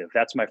active.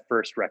 That's my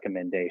first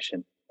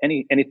recommendation.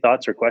 Any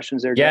thoughts or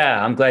questions there, Jeff?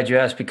 Yeah, I'm glad you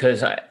asked,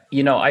 because I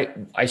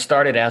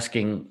started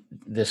asking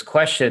this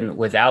question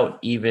without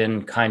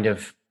even kind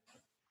of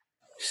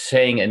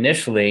saying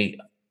initially,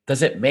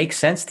 does it make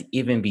sense to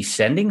even be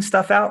sending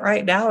stuff out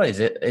right now? Is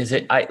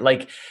it I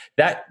like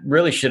that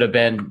really should have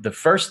been the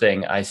first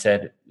thing I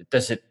said.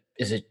 Is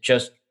it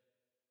just,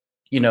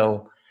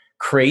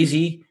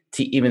 crazy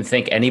to even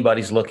think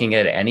anybody's looking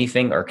at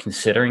anything or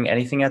considering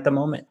anything at the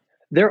moment?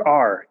 There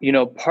are,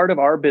 part of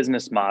our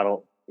business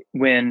model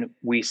when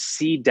we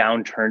see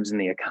downturns in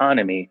the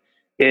economy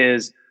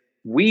is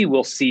we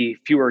will see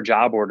fewer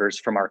job orders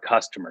from our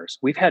customers.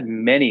 We've had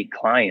many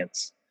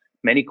clients,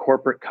 many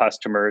corporate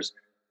customers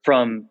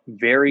from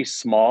very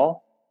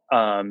small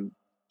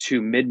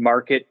to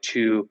mid-market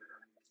to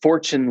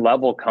Fortune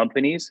level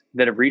companies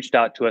that have reached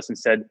out to us and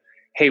said,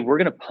 hey, we're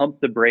going to pump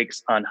the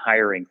brakes on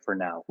hiring for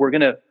now. We're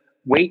going to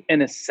wait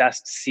and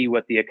assess to see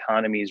what the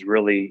economy is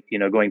really,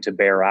 going to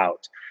bear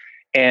out.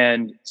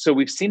 And so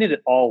we've seen it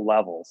at all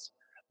levels.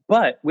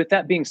 But with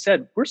that being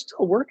said, we're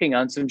still working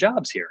on some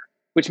jobs here,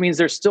 which means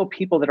there's still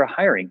people that are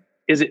hiring.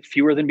 Is it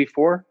fewer than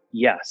before?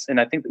 Yes.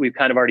 And I think that we've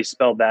kind of already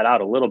spelled that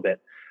out a little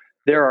bit.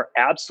 There are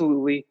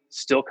absolutely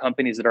still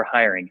companies that are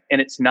hiring, and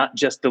it's not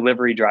just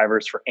delivery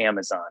drivers for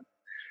Amazon.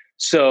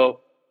 So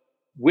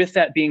with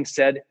that being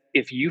said,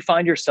 if you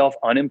find yourself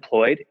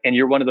unemployed and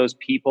you're one of those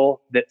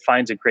people that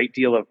finds a great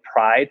deal of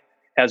pride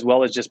as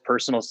well as just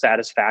personal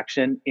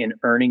satisfaction in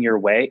earning your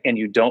way, and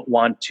you don't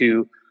want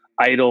to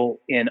idle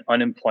in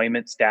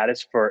unemployment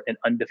status for an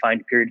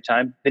undefined period of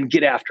time, then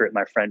get after it,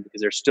 my friend,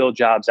 because there's still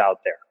jobs out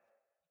there.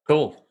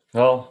 Cool.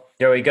 Well,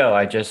 there we go.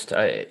 I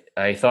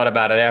thought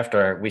about it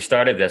after we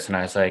started this, and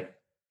I was like,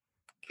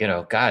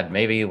 God,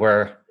 maybe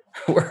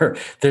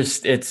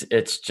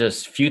it's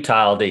just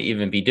futile to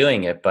even be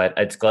doing it, but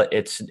it's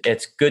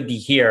good to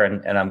hear,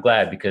 and I'm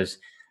glad, because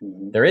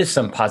there is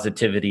some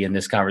positivity in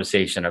this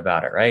conversation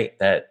about it, right?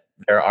 That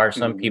there are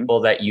some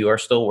people that you are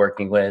still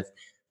working with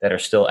that are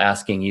still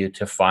asking you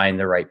to find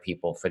the right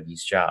people for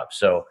these jobs.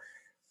 So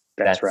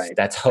that's right.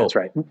 That's hope. That's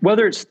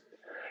right.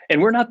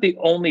 And we're not the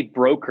only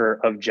broker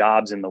of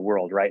jobs in the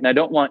world, right? And I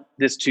don't want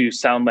this to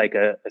sound like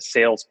a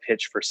sales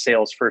pitch for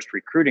SalesFirst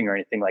Recruiting or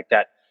anything like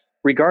that.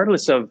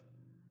 Regardless of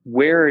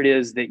where it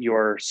is that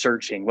you're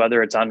searching,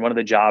 whether it's on one of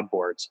the job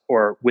boards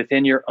or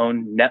within your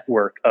own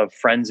network of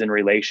friends and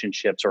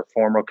relationships or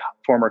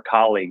former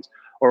colleagues,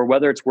 or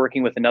whether it's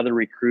working with another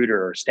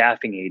recruiter or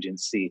staffing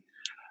agency,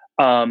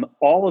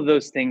 all of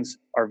those things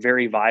are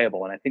very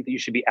viable. And I think that you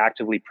should be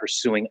actively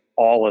pursuing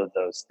all of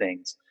those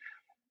things.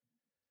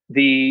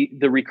 The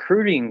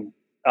recruiting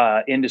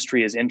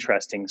industry is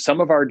interesting.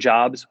 Some of our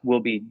jobs will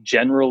be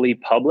generally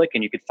public,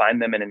 and you could find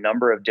them in a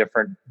number of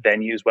different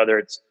venues, whether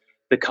it's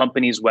the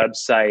company's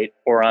website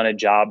or on a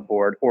job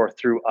board or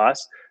through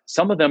us.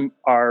 Some of them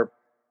are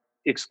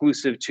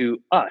exclusive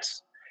to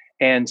us.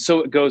 And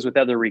so it goes with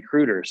other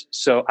recruiters.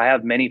 So I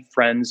have many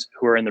friends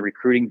who are in the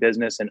recruiting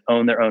business and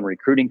own their own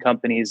recruiting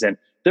companies, and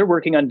they're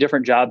working on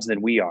different jobs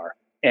than we are,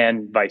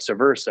 and vice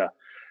versa.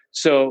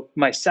 So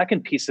my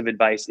second piece of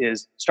advice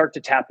is start to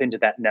tap into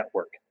that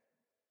network.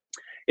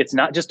 It's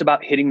not just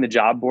about hitting the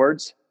job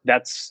boards.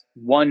 That's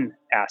one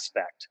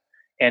aspect,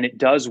 and it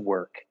does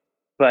work,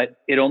 but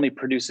it only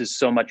produces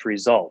so much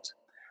result.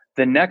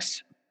 The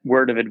next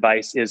word of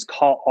advice is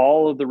call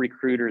all of the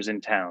recruiters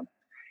in town.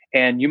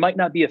 And you might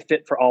not be a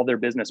fit for all their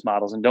business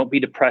models, and don't be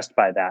depressed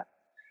by that.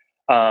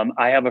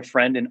 I have a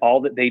friend, and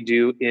all that they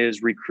do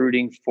is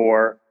recruiting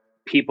for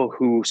people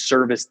who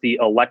service the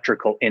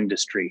electrical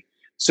industry.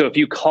 So if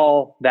you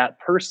call that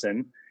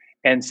person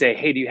and say,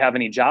 hey, do you have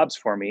any jobs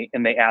for me?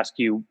 And they ask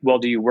you, well,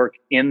 do you work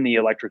in the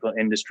electrical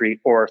industry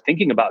or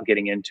thinking about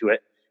getting into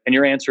it? And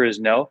your answer is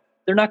no,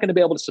 they're not going to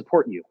be able to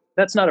support you.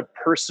 That's not a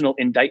personal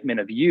indictment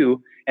of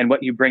you and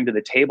what you bring to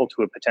the table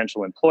to a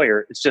potential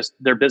employer. It's just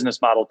their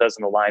business model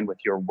doesn't align with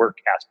your work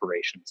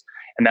aspirations,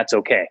 and that's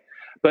okay.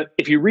 But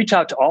if you reach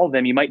out to all of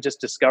them, you might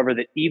just discover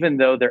that even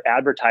though they're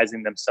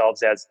advertising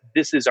themselves as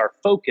this is our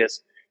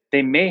focus,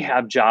 they may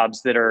have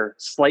jobs that are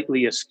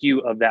slightly askew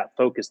of that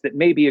focus that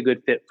may be a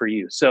good fit for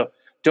you. So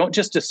don't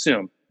just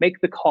assume, make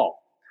the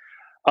call.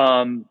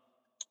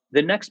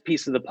 The next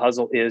piece of the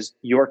puzzle is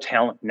your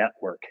talent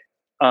network.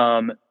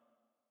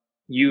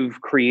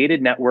 You've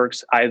created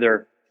networks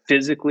either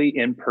physically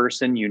in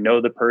person,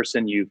 the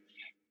person, you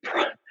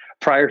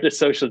prior to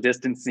social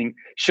distancing,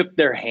 shook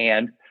their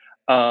hand,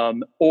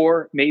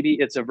 or maybe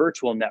it's a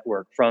virtual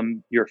network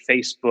from your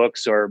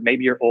Facebooks, or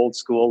maybe you're old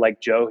school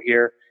like Joe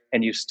here,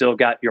 and you still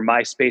got your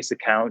MySpace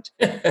account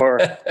or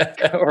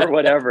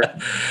whatever.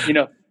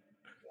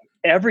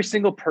 Every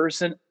single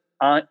person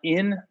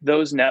in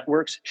those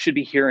networks should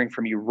be hearing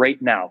from you right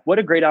now. What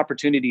a great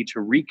opportunity to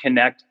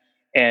reconnect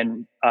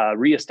and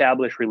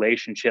reestablish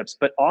relationships,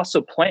 but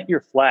also plant your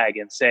flag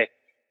and say,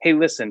 hey,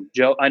 listen,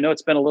 Joe, I know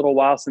it's been a little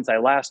while since I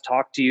last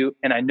talked to you,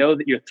 and I know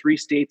that you're 3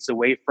 states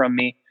away from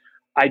me.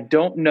 I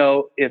don't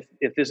know if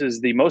this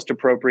is the most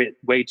appropriate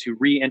way to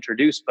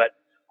reintroduce, but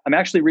I'm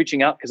actually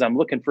reaching out because I'm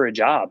looking for a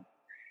job.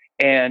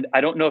 And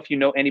I don't know if you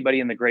know anybody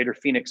in the greater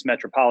Phoenix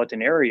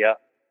metropolitan area,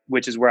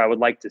 which is where I would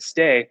like to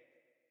stay,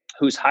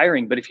 who's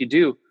hiring. But if you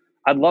do,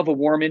 I'd love a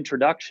warm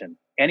introduction.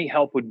 Any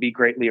help would be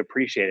greatly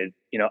appreciated.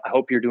 I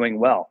hope you're doing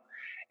well.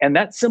 And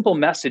that simple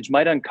message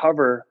might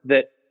uncover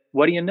that,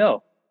 what do you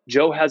know?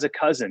 Joe has a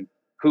cousin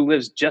who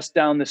lives just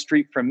down the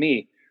street from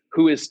me,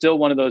 who is still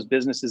one of those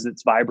businesses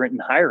that's vibrant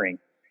and hiring.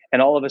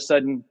 And all of a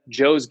sudden,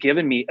 Joe's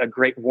given me a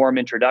great warm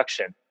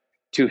introduction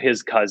to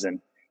his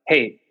cousin.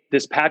 Hey,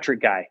 this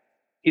Patrick guy,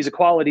 he's a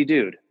quality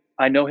dude.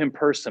 I know him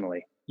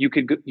personally. You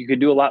could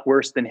do a lot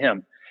worse than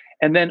him.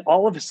 And then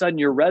all of a sudden,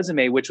 your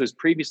resume, which was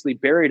previously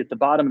buried at the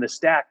bottom of the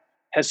stack,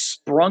 has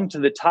sprung to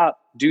the top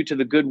due to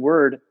the good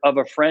word of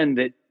a friend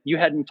that you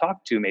hadn't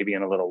talked to maybe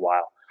in a little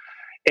while.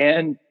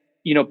 And,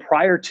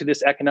 prior to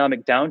this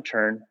economic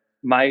downturn,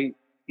 my,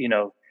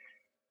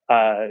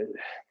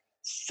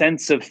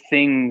 sense of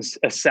things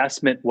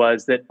assessment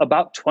was that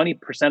about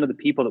 20% of the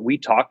people that we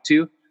talked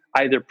to,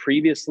 either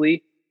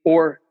previously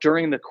or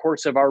during the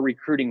course of our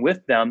recruiting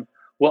with them,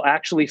 will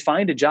actually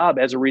find a job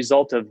as a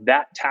result of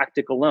that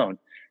tactic alone.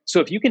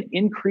 So if you can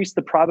increase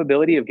the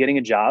probability of getting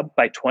a job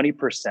by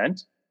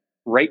 20%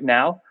 right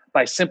now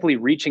by simply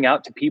reaching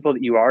out to people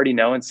that you already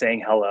know and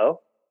saying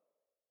hello,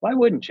 why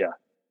wouldn't you?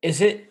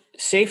 Is it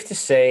safe to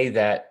say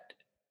that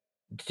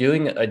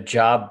doing a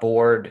job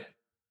board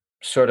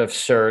sort of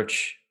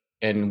search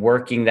and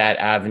working that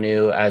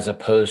avenue as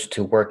opposed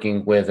to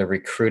working with a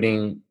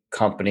recruiting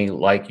company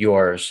like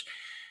yours,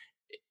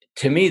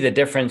 to me, the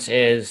difference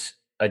is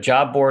a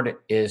job board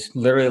is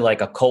literally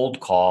like a cold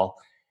call,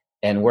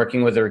 and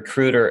working with a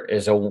recruiter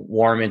is a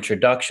warm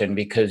introduction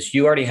because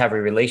you already have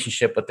a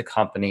relationship with the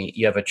company,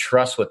 you have a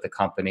trust with the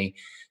company.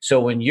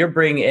 So when you're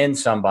bringing in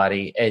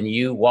somebody and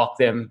you walk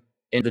them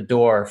in the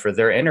door for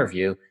their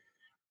interview,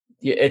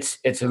 it's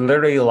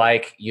literally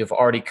like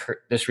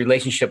this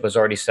relationship was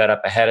already set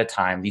up ahead of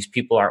time. These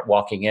people aren't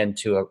walking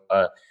into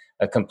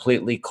a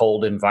completely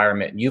cold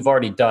environment. You've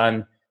already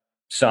done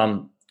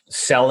some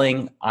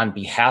selling on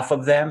behalf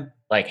of them,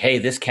 like, hey,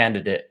 this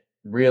candidate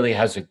really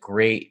has a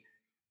great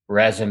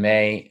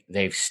resume.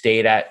 They've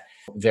stayed at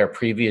their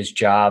previous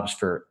jobs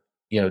for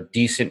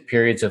decent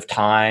periods of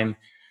time.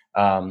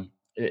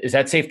 Is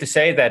that safe to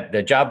say that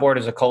the job board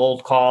is a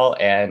cold call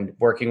and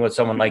working with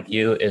someone like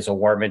you is a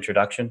warm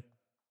introduction?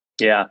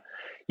 Yeah.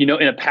 In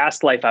a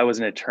past life, I was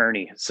an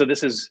attorney. So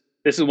this is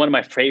one of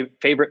my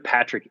favorite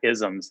Patrick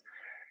isms.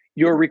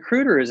 Your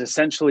recruiter is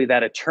essentially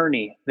that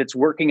attorney that's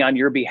working on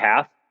your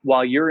behalf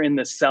while you're in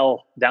the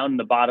cell down in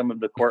the bottom of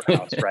the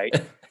courthouse, right?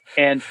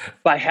 And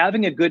by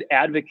having a good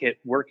advocate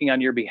working on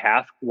your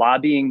behalf,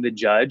 lobbying the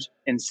judge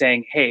and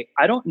saying, hey,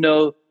 I don't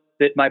know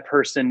that my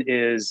person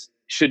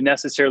should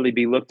necessarily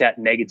be looked at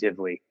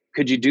negatively.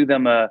 Could you do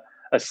them a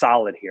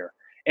solid here?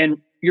 And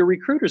your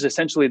recruiter is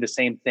essentially the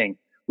same thing.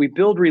 We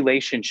build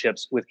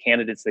relationships with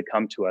candidates that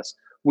come to us.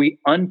 We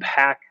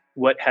unpack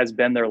what has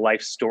been their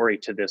life story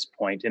to this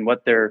point and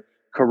what their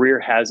career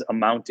has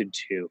amounted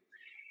to.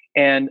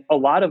 And a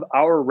lot of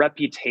our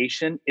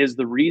reputation is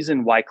the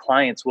reason why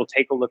clients will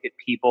take a look at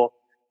people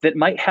that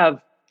might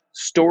have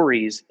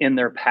stories in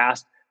their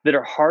past that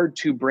are hard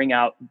to bring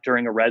out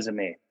during a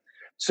resume.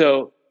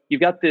 So you've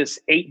got this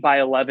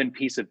 8x11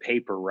 piece of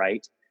paper,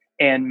 right?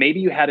 And maybe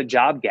you had a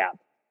job gap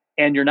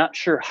and you're not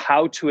sure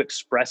how to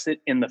express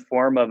it in the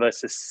form of a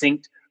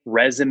succinct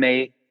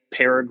resume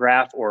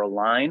paragraph or a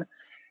line,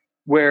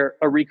 where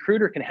a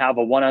recruiter can have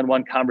a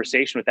one-on-one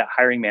conversation with that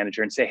hiring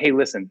manager and say, hey,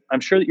 listen, I'm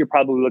sure that you're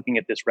probably looking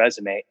at this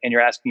resume and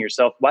you're asking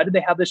yourself, why did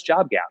they have this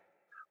job gap?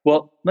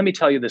 Well, let me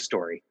tell you the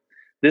story.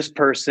 This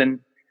person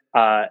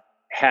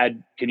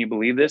had, can you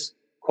believe this?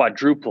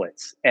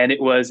 Quadruplets. And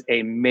it was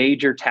a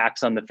major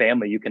tax on the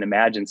family, you can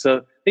imagine.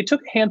 So they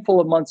took a handful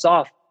of months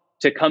off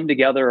to come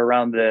together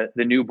around the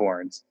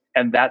newborns.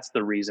 And that's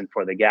the reason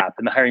for the gap.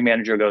 And the hiring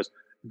manager goes,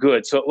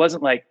 good. So it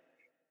wasn't like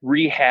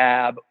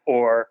rehab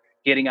or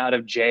getting out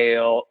of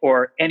jail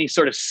or any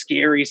sort of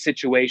scary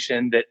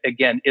situation that,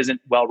 again, isn't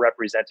well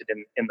represented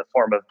in the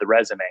form of the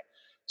resume.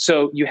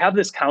 So you have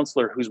this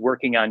counselor who's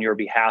working on your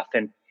behalf.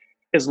 And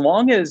as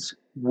long as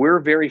we're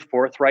very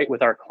forthright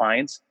with our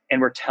clients and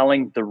we're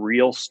telling the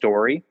real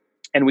story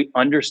and we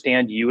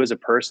understand you as a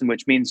person,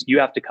 which means you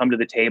have to come to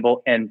the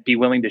table and be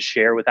willing to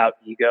share without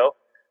ego,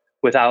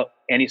 without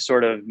any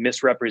sort of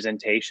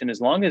misrepresentation, as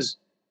long as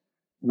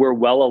we're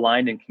well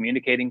aligned and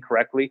communicating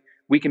correctly,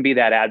 we can be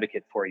that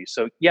advocate for you.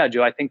 So yeah,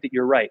 Joe, I think that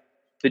you're right.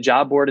 The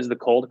job board is the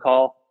cold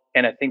call.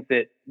 And I think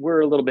that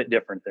we're a little bit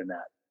different than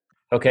that.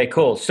 Okay,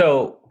 cool.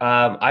 So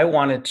I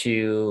wanted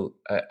to,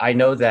 I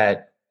know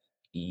that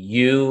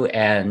you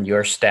and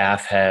your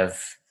staff have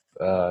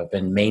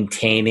been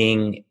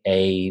maintaining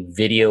a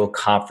video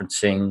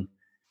conferencing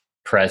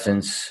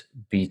presence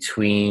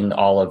between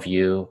all of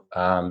you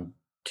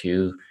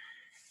to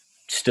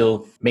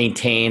still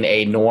maintain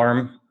a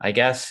norm, I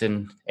guess,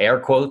 in air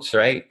quotes,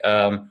 right?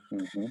 Do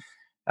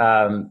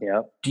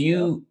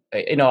you,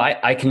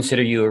 I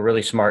consider you a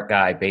really smart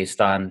guy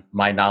based on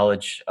my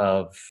knowledge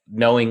of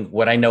knowing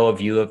what I know of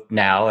you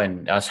now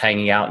and us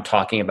hanging out and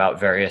talking about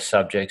various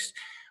subjects.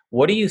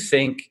 What do you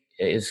think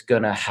is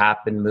going to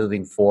happen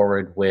moving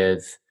forward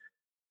with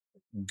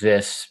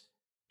this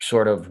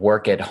sort of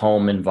work at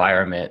home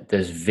environment,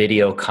 this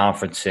video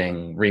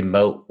conferencing,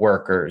 remote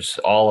workers,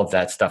 all of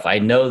that stuff? I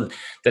know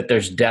that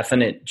there's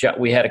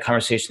we had a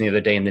conversation the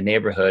other day in the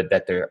neighborhood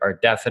that there are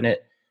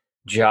definite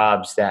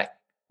jobs that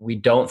we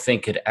don't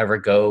think could ever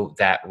go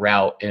that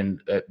route.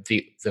 And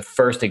the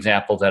first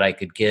example that I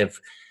could give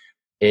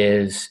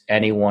is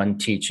anyone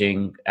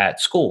teaching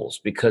at schools,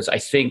 because I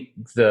think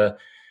I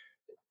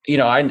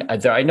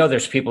know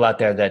there's people out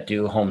there that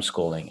do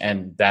homeschooling,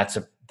 and that's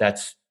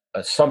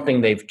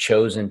something they've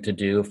chosen to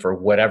do for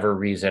whatever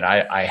reason.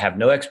 I have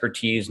no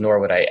expertise, nor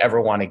would I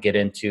ever want to get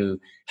into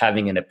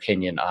having an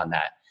opinion on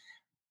that.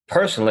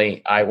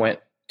 Personally, I went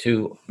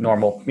to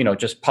normal,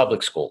 just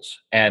public schools,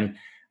 and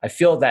I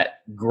feel that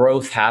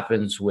growth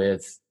happens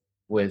with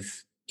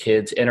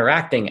kids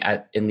interacting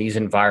in these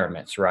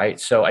environments, right?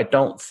 So I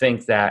don't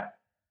think that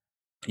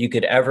you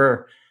could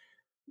ever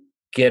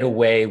get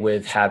away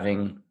with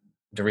having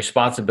the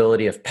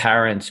responsibility of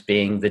parents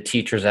being the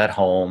teachers at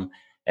home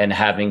and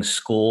having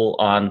school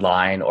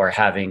online, or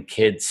having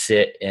kids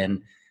sit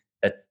in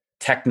a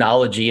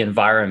technology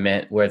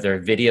environment where they're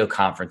video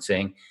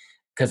conferencing.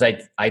 Because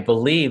I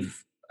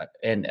believe,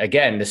 and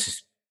again, this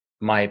is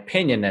my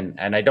opinion,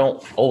 and I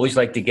don't always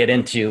like to get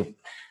into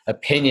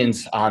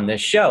opinions on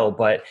this show,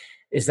 but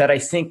is that I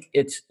think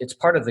it's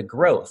part of the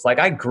growth. Like,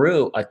 I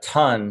grew a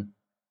ton,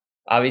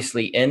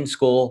 obviously, in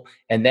school,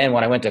 and then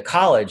when I went to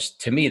college,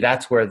 to me,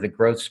 that's where the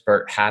growth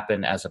spurt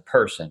happened as a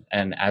person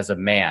and as a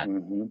man.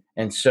 Mm-hmm.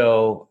 And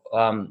so,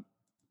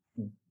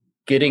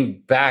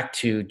 getting back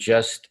to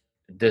just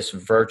this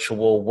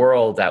virtual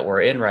world that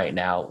we're in right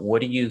now, what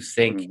do you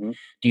think? Mm-hmm.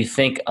 Do you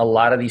think a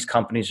lot of these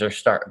companies are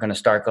going to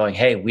start going,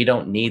 hey, we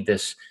don't need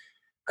this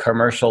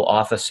commercial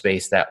office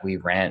space that we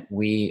rent.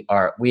 We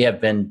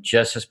have been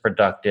just as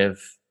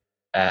productive,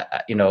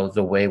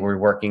 the way we're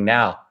working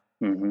now.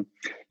 Mm-hmm.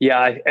 Yeah,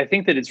 I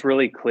think that it's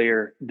really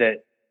clear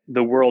that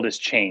the world has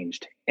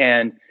changed.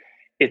 And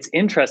it's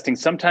interesting.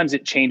 Sometimes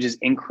it changes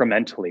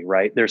incrementally,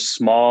 right? There's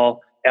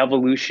small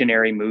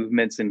evolutionary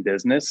movements in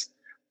business.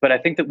 But I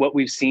think that what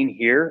we've seen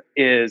here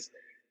is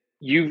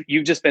you've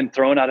just been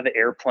thrown out of the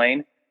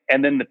airplane,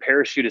 and then the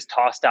parachute is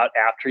tossed out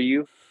after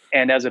you.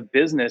 And as a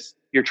business,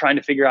 you're trying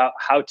to figure out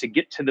how to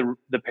get to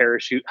the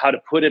parachute, how to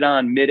put it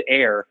on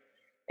midair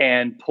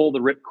and pull the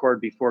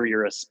ripcord before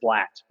you're a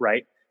splat,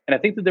 right? And I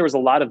think that there was a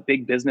lot of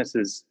big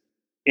businesses,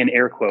 in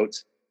air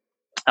quotes,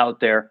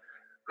 out there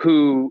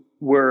who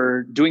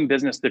were doing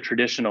business the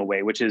traditional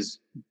way, which is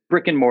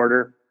brick and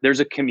mortar. There's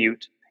a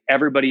commute.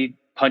 Everybody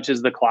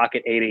punches the clock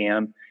at 8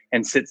 a.m.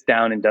 and sits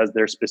down and does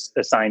their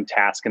assigned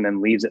task and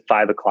then leaves at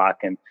 5 o'clock.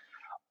 And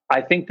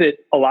I think that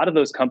a lot of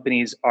those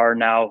companies are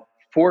now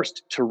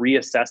forced to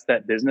reassess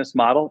that business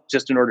model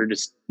just in order to,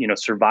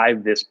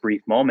 survive this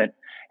brief moment.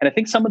 And I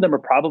think some of them are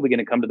probably going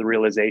to come to the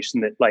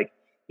realization that, like,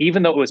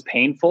 even though it was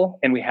painful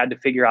and we had to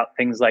figure out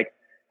things like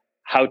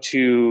how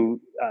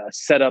to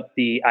set up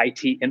the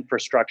IT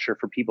infrastructure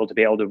for people to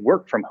be able to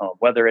work from home,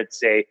 whether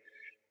it's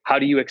how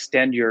do you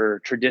extend your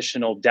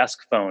traditional desk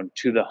phone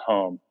to the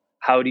home?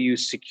 How do you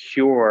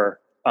secure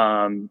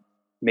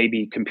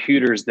maybe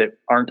computers that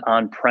aren't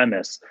on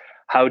premise?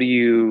 How do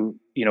you,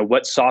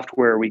 what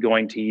software are we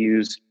going to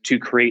use to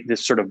create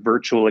this sort of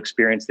virtual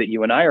experience that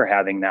you and I are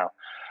having now?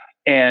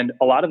 And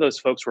a lot of those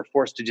folks were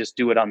forced to just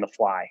do it on the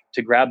fly,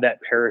 to grab that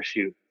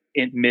parachute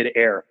in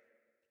midair.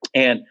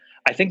 And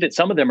I think that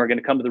some of them are going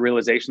to come to the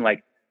realization,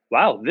 like,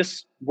 wow,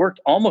 this worked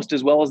almost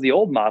as well as the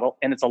old model,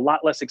 and it's a lot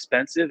less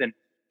expensive, and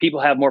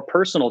people have more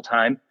personal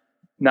time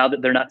now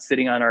that they're not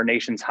sitting on our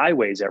nation's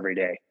highways every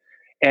day.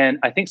 And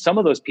I think some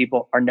of those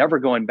people are never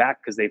going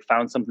back because they've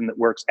found something that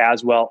works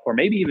as well, or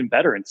maybe even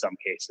better in some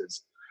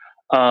cases.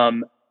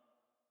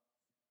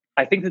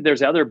 I think that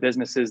there's other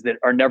businesses that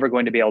are never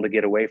going to be able to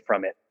get away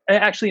from it. And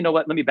actually, you know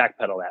what? Let me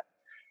backpedal that.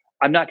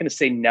 I'm not going to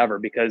say never,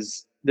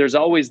 because there's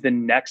always the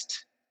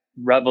next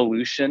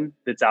revolution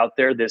that's out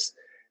there, this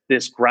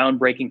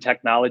groundbreaking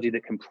technology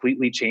that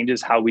completely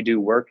changes how we do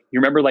work. You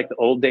remember, like, the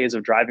old days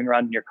of driving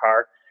around in your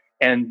car,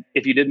 and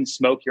if you didn't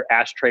smoke, your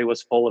ashtray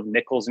was full of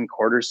nickels and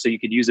quarters so you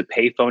could use a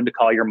payphone to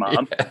call your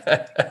mom.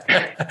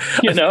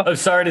 Yeah. I'm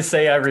sorry to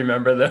say I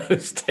remember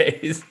those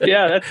days.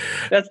 Yeah,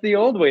 that's the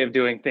old way of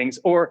doing things.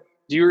 Or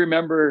do you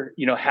remember,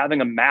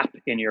 having a map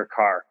in your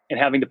car and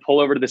having to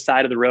pull over to the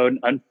side of the road and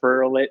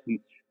unfurl it and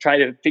try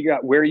to figure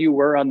out where you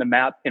were on the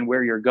map and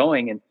where you're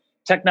going? And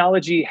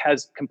technology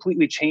has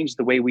completely changed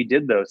the way we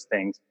did those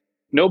things.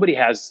 Nobody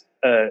has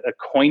a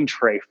coin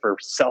tray for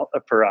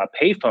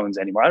payphones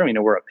anymore. I don't even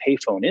know where a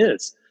payphone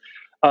is.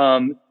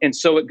 And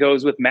so it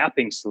goes with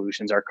mapping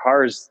solutions. Our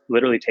cars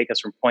literally take us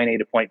from point A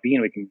to point B,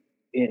 and we can,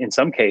 in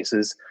some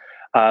cases,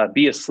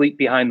 be asleep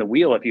behind the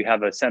wheel if you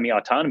have a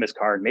semi-autonomous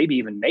car, and maybe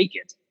even make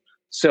it.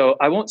 So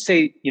I won't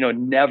say,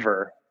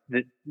 never,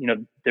 that,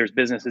 there's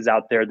businesses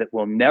out there that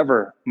will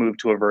never move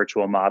to a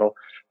virtual model.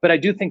 But I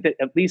do think that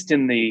at least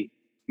in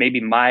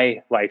maybe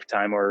my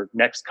lifetime, or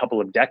next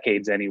couple of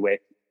decades anyway,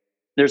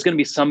 there's going to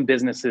be some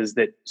businesses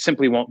that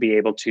simply won't be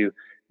able to,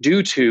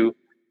 due to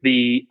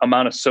the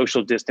amount of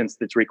social distance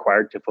that's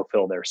required to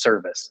fulfill their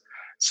service.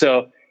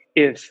 So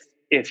if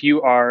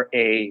you are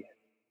a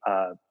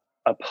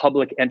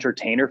public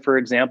entertainer, for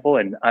example,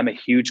 and I'm a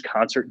huge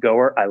concert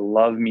goer, I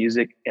love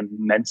music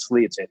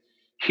immensely. It's a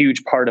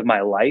huge part of my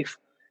life.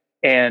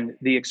 And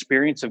the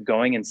experience of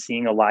going and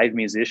seeing a live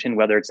musician,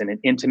 whether it's in an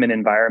intimate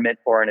environment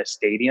or in a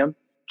stadium,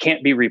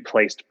 can't be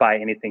replaced by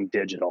anything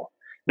digital.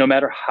 No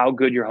matter how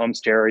good your home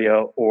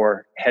stereo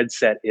or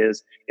headset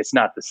is, it's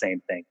not the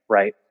same thing,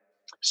 right?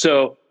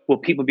 So Will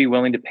people be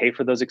willing to pay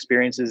for those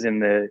experiences in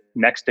the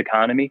next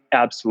economy?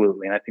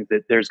 Absolutely. And I think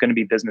that there's going to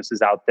be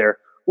businesses out there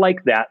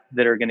like that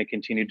are going to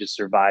continue to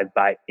survive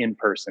by in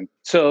person.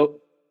 So,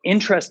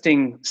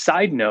 interesting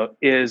side note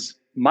is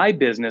my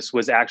business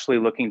was actually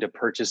looking to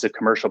purchase a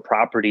commercial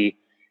property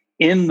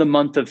in the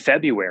month of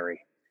February.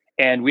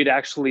 And we'd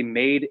actually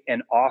made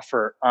an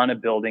offer on a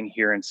building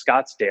here in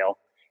Scottsdale.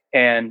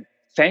 And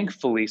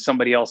thankfully,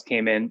 somebody else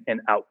came in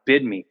and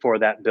outbid me for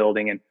that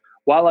building. And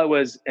while I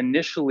was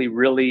initially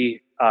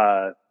really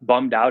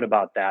bummed out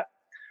about that,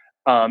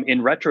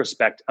 in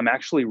retrospect, I'm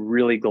actually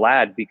really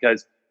glad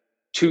because,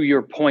 to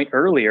your point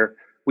earlier,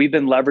 we've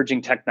been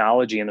leveraging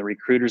technology and the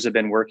recruiters have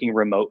been working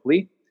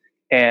remotely.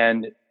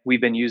 And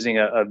we've been using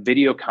a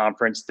video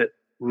conference that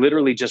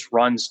literally just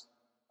runs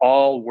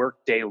all work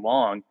day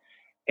long.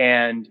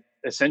 And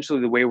essentially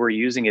the way we're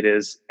using it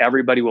is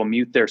everybody will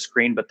mute their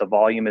screen, but the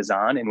volume is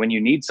on. And when you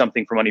need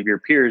something from one of your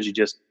peers, you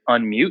just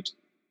unmute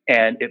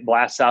and it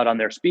blasts out on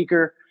their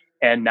speaker.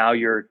 And now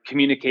you're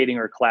communicating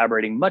or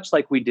collaborating much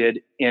like we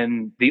did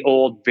in the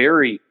old,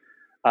 very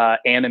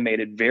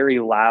animated, very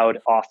loud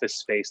office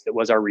space that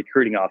was our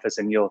recruiting office.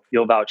 And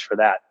you'll vouch for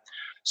that.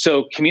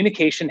 So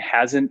communication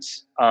hasn't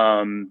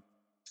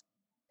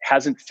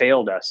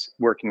failed us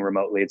working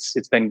remotely.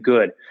 It's been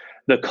good.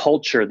 The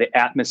culture, the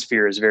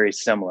atmosphere is very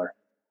similar.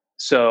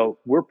 So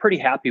we're pretty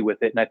happy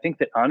with it. And I think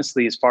that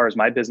honestly, as far as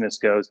my business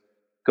goes,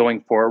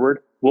 going forward,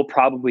 we'll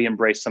probably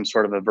embrace some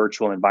sort of a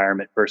virtual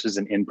environment versus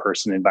an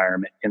in-person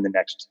environment in the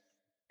next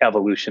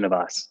evolution of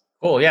us.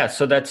 Cool. Yeah.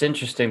 So that's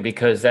interesting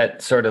because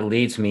that sort of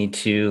leads me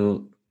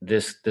to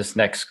this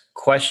next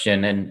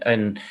question.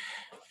 And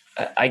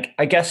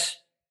I guess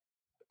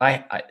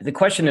the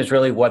question is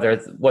really what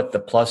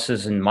the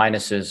pluses and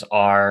minuses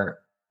are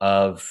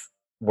of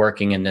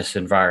working in this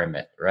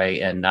environment,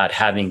 right? And not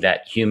having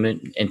that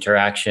human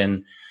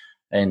interaction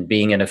and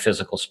being in a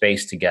physical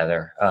space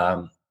together.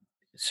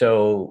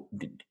 So,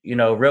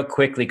 real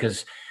quickly,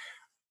 because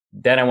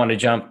then I want to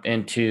jump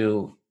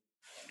into,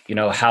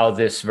 how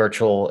this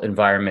virtual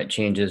environment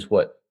changes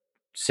what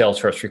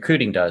SalesFirst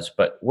Recruiting does.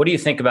 But what do you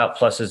think about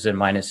pluses and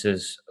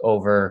minuses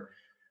over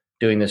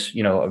doing this,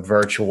 a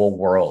virtual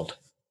world?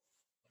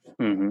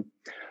 Mm-hmm.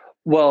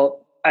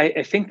 Well,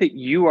 I think that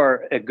you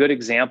are a good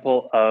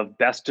example of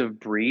best of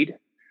breed,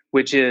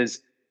 which is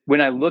when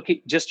I look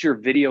at just your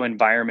video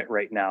environment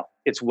right now,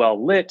 it's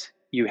well lit.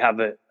 You have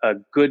a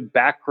good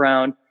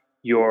background.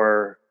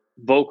 Your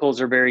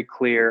vocals are very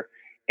clear.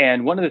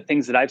 And one of the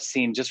things that I've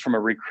seen just from a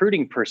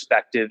recruiting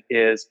perspective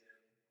is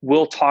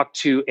we'll talk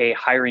to a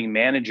hiring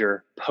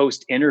manager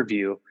post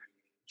interview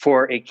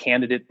for a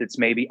candidate that's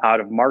maybe out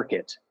of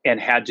market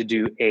and had to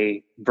do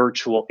a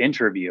virtual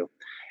interview.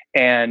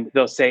 And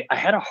they'll say, I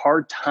had a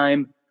hard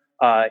time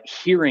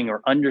hearing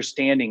or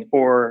understanding,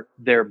 or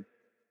their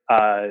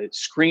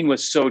screen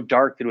was so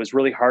dark that it was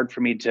really hard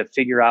for me to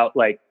figure out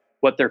like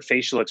what their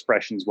facial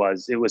expressions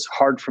was. It was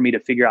hard for me to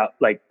figure out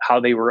like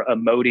how they were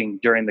emoting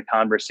during the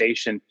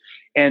conversation.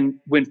 And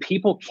when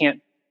people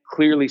can't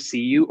clearly see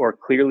you or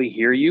clearly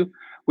hear you,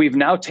 we've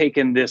now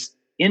taken this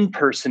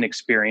in-person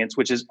experience,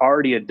 which is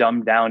already a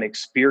dumbed down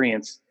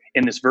experience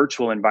in this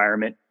virtual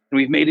environment, and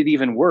we've made it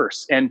even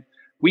worse. And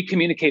we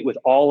communicate with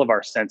all of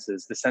our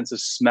senses, the sense of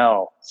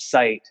smell,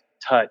 sight,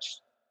 touch,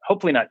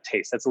 hopefully not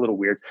taste. That's a little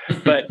weird,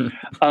 but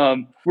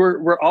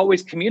we're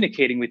always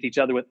communicating with each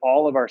other with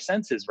all of our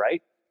senses,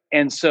 right?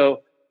 And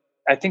so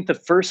I think the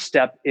first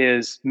step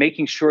is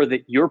making sure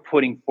that you're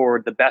putting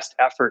forward the best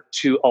effort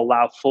to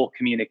allow full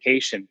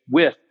communication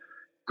with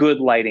good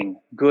lighting,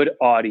 good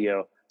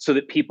audio, so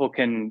that people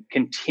can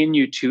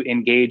continue to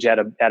engage at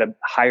a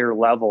higher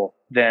level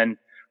than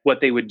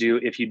what they would do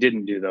if you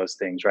didn't do those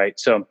things, right?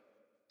 So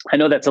I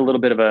know that's a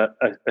little bit of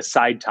a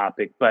side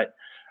topic, but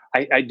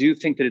I do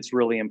think that it's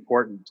really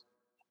important.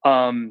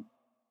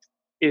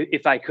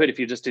 If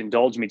you just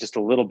indulge me just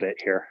a little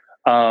bit here,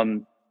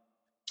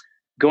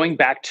 going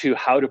back to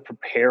how to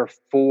prepare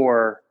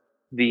for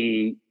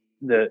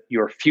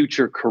your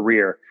future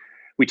career.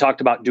 We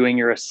talked about doing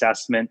your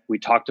assessment. We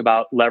talked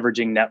about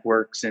leveraging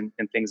networks and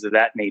things of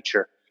that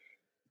nature.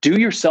 Do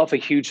yourself a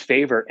huge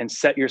favor and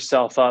set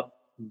yourself up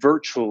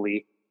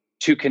virtually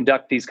to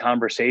conduct these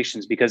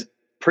conversations, because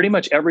pretty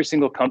much every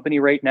single company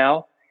right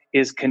now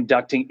is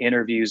conducting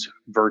interviews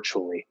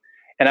virtually.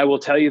 And I will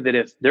tell you that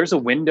if there's a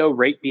window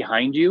right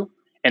behind you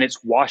and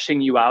it's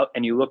washing you out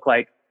and you look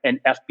like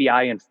an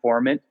FBI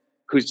informant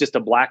who's just a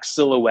black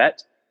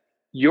silhouette,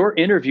 your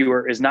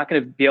interviewer is not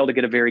going to be able to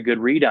get a very good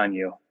read on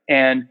you.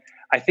 And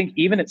I think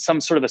even at some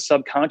sort of a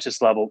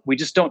subconscious level, we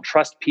just don't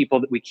trust people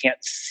that we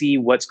can't see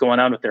what's going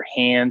on with their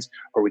hands,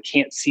 or we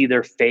can't see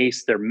their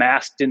face. They're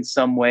masked in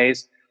some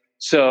ways.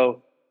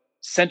 So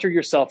center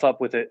yourself up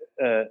with a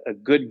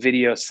good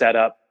video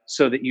setup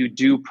so that you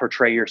do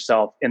portray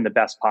yourself in the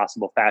best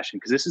possible fashion,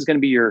 because this is going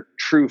to be your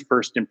true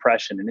first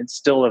impression, and it's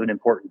still an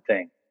important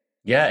thing.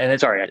 Yeah. And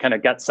sorry, I kind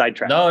of got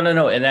sidetracked. No.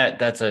 And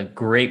that's a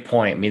great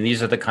point. I mean,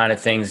 these are the kind of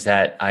things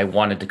that I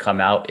wanted to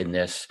come out in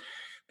this,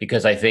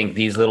 because I think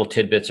these little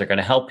tidbits are going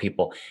to help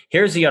people.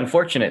 Here's the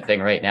unfortunate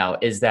thing right now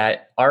is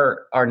that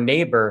our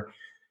neighbor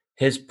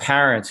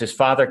his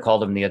father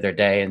called him the other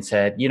day and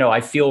said,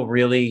 I feel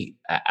really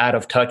out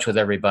of touch with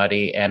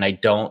everybody, and I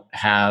don't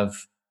have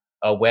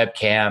a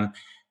webcam,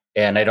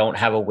 and I don't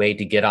have a way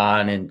to get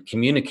on and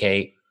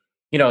communicate.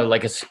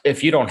 Like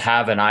if you don't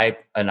have an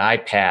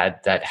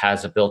iPad that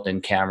has a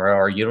built-in camera,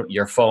 or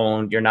your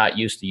phone, you're not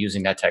used to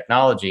using that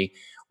technology,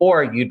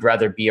 or you'd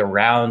rather be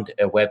around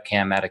a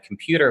webcam at a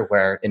computer,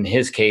 where in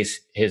his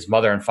case, his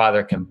mother and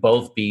father can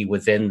both be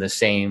within the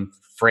same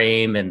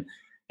frame and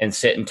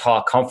sit and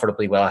talk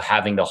comfortably without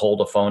having to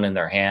hold a phone in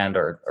their hand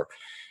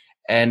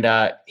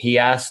and he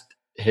asked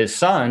his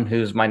son,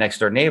 who's my next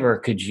door neighbor,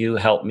 could you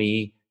help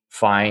me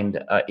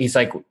find, he's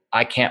like,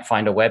 I can't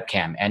find a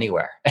webcam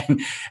anywhere.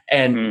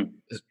 and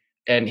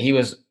Mm. and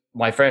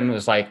my friend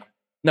was like,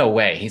 no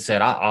way. He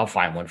said, I'll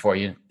find one for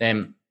you.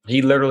 And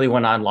he literally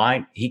went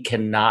online. He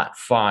cannot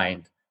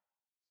find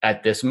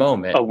at this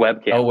moment A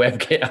webcam. a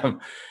webcam.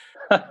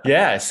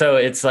 Yeah. So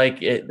it's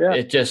like, Yeah.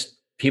 it just,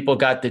 people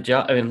got the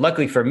job. I mean,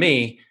 luckily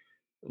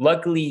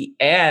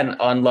and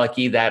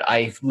unlucky that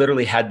I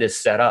literally had this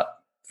set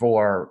up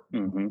for,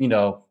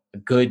 a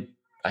good,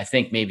 I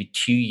think maybe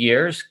 2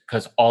 years,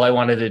 because all I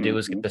wanted to do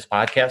was get this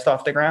podcast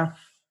off the ground.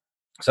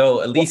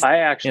 So at least,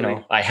 I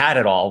had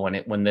it all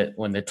when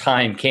the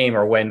time came,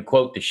 or when,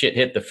 quote, the shit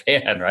hit the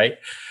fan, right?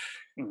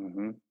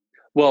 Mm-hmm.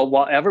 Well,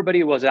 while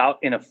everybody was out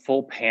in a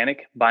full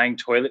panic buying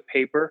toilet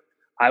paper,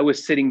 I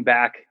was sitting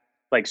back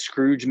like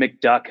Scrooge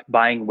McDuck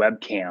buying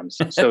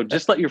webcams. So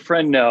just let your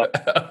friend know.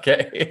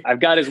 Okay. I've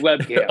got his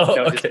webcam.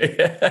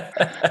 Okay.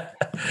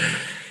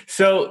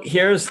 So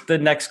here's the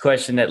next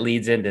question that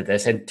leads into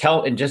this, and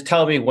just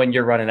tell me when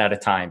you're running out of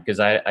time,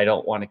 because I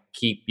don't want to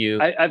keep you.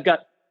 I've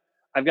got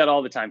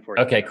all the time for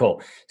you. Okay,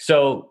 cool.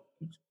 So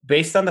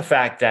based on the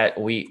fact that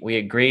we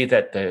agree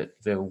that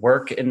the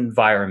work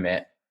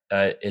environment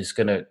is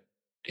going to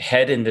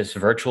head in this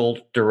virtual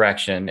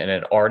direction, and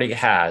it already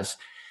has,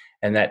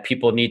 and that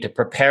people need to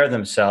prepare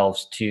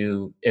themselves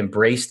to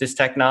embrace this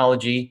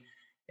technology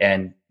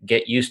and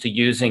get used to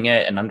using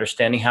it and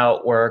understanding how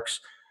it works.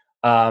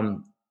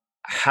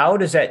 How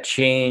does that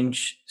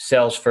change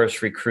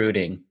SalesFirst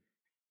Recruiting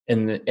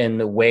in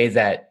the way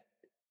that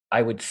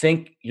I would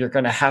think you're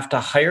going to have to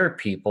hire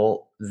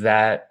people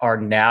that are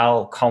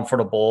now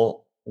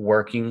comfortable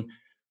working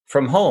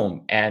from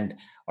home and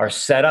are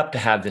set up to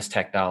have this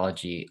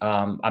technology?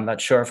 I'm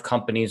not sure if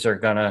companies are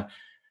going to,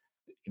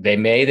 they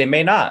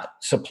may not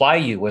supply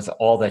you with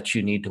all that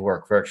you need to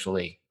work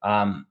virtually.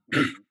 I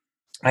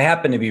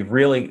happen to be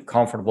really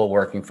comfortable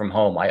working from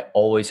home. I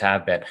always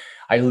have been.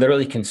 I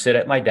literally can sit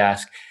at my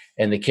desk,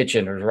 and the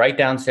kitchen is right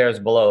downstairs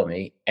below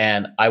me,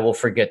 and I will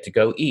forget to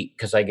go eat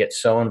because I get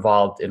so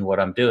involved in what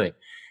I'm doing.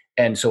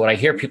 And so when I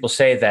hear people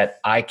say that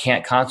I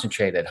can't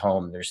concentrate at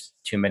home, there's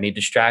too many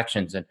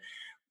distractions, and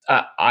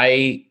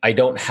I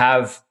don't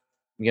have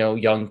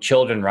young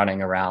children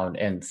running around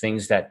and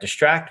things that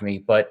distract me.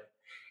 But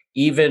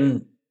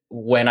even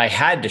when I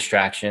had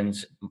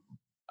distractions,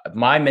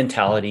 my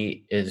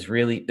mentality is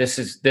really,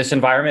 this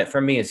environment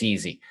for me is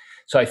easy.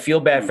 So I feel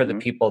bad for the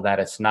people that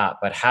it's not.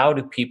 But how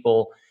do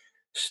people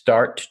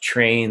start to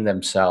train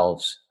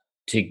themselves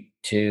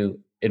to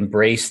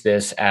embrace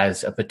this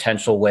as a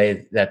potential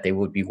way that they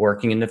would be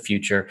working in the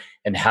future?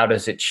 And how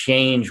does it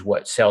change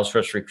what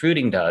SalesFirst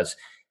Recruiting does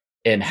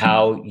and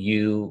how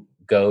you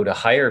go to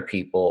hire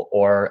people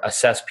or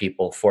assess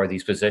people for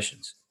these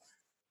positions?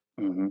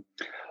 Mm-hmm.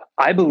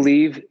 I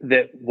believe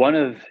that one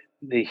of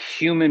the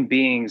human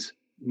being's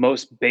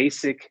most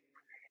basic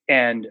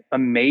and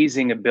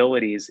amazing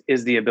abilities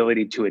is the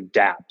ability to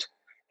adapt.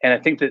 And I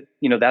think that,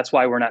 that's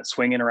why we're not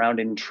swinging around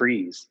in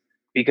trees,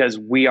 because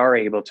we are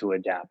able to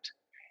adapt.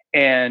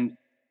 And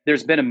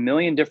there's been a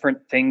million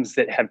different things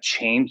that have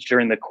changed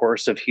during the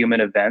course of human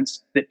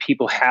events that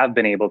people have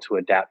been able to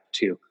adapt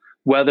to.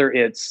 Whether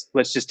it's,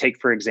 let's just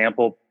take, for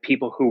example,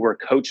 people who were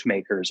coach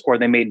makers, or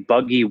they made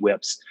buggy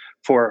whips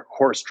for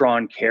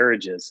horse-drawn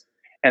carriages.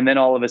 And then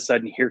all of a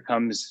sudden, here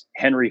comes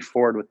Henry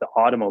Ford with the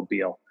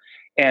automobile.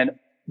 And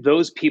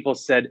those people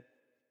said,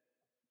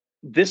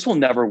 this will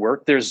never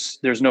work. There's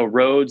no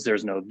roads,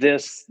 there's no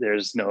this,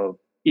 there's no,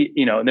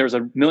 and there's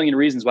a million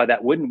reasons why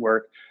that wouldn't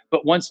work.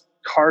 But once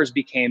cars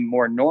became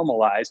more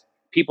normalized,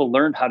 people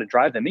learned how to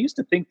drive them. They used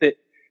to think that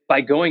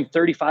by going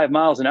 35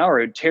 miles an hour,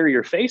 it would tear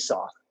your face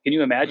off. Can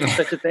you imagine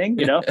such a thing?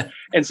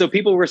 And so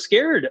people were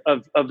scared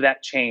of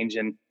that change.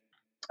 And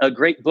a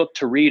great book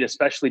to read,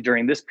 especially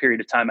during this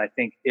period of time, I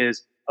think,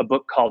 is a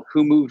book called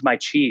Who Moved My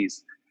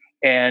Cheese?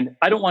 And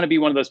I don't want to be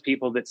one of those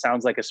people that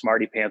sounds like a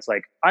smarty pants,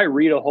 like, I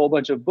read a whole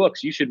bunch of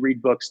books, you should read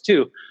books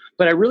too.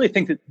 But I really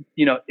think that,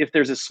 if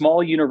there's a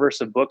small universe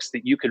of books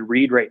that you could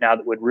read right now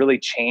that would really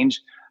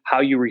change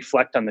how you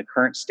reflect on the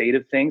current state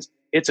of things,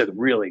 it's a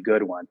really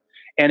good one.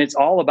 And it's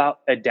all about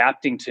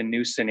adapting to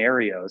new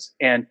scenarios.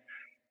 And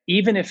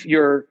even if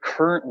you're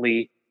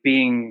currently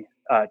being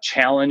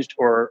challenged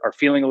or are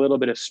feeling a little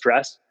bit of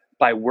stress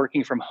by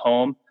working from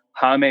home,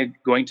 how am I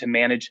going to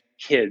manage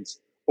kids,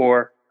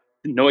 or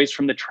noise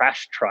from the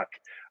trash truck,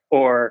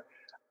 or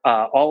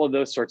all of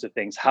those sorts of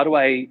things? How do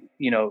I,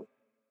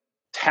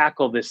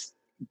 tackle this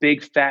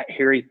big, fat,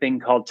 hairy thing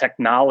called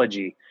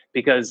technology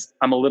because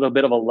I'm a little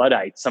bit of a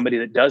Luddite, somebody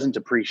that doesn't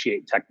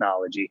appreciate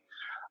technology.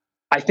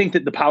 I think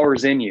that the power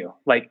is in you.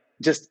 Like,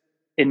 just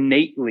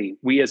innately,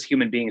 we as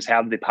human beings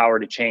have the power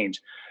to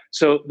change.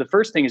 So the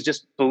first thing is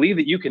just believe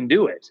that you can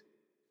do it.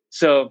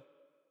 So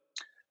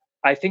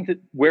I think that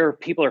where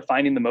people are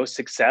finding the most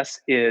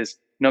success is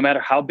no matter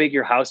how big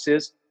your house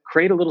is,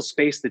 create a little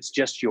space that's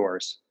just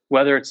yours,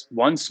 whether it's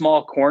one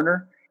small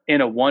corner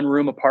in a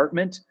one-room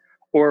apartment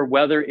or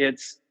whether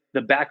it's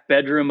the back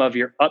bedroom of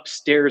your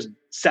upstairs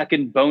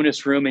second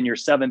bonus room in your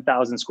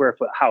 7,000 square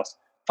foot house.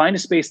 Find a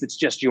space that's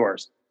just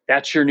yours.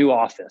 That's your new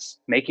office.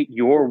 Make it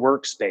your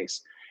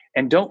workspace.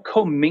 And don't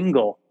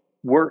commingle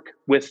work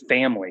with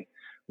family.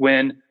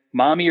 When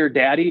mommy or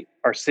daddy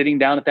are sitting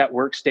down at that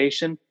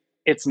workstation,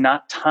 it's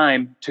not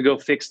time to go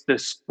fix the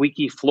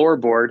squeaky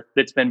floorboard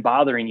that's been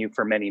bothering you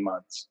for many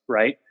months,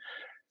 right?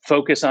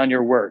 Focus on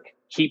your work.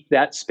 Keep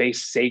that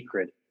space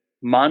sacred.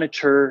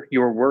 Monitor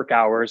your work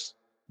hours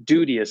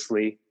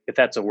duteously, if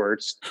that's a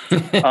word,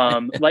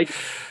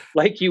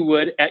 like you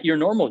would at your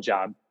normal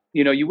job.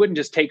 You wouldn't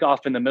just take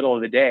off in the middle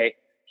of the day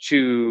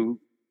to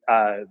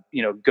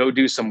go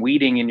do some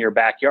weeding in your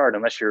backyard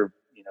unless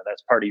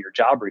that's part of your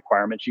job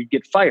requirements. You'd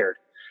get fired.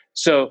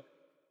 So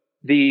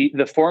the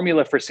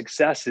formula for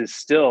success is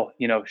still,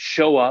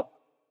 show up,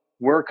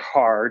 work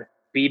hard,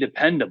 be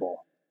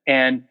dependable.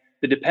 And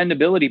the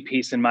dependability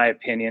piece, in my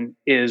opinion,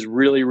 is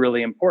really,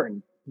 really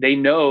important. They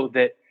know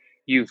that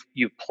you've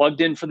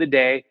plugged in for the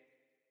day,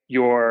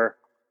 you're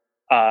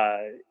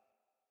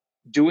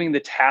doing the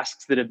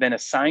tasks that have been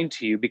assigned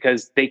to you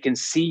because they can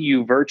see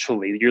you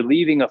virtually. You're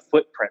leaving a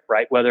footprint,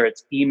 right? Whether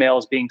it's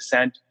emails being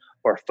sent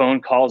or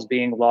phone calls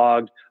being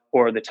logged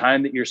or the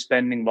time that you're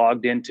spending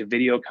logged into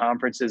video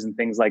conferences and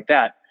things like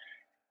that.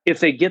 If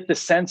they get the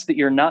sense that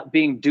you're not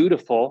being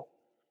dutiful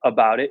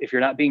about it, if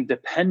you're not being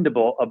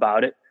dependable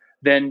about it,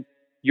 then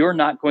you're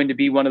not going to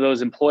be one of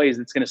those employees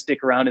that's going to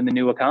stick around in the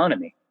new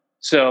economy.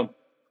 So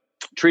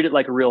treat it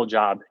like a real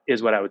job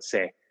is what I would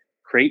say.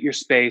 Create your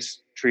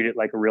space, treat it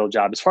like a real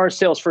job. As far as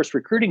SalesFirst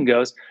Recruiting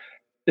goes,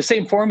 the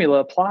same formula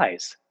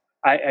applies.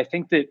 I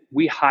think that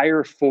we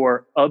hire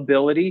for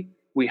ability,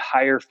 we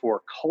hire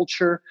for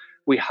culture,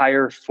 we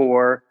hire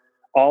for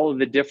all of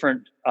the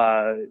different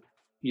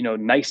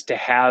nice to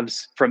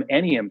haves from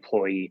any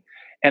employee.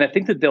 And I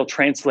think that they'll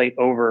translate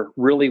over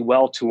really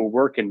well to a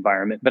work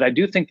environment. But I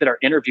do think that our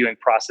interviewing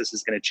process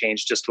is going to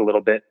change just a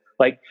little bit.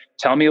 Like,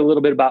 tell me a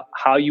little bit about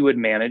how you would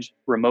manage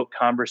remote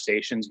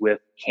conversations with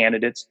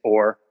candidates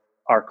or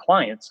our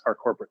clients, our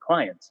corporate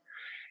clients.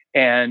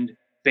 And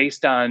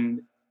based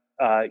on,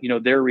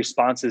 their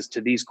responses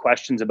to these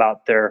questions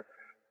about their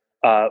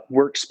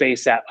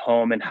workspace at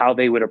home and how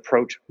they would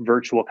approach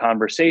virtual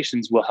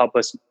conversations will help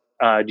us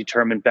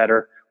determine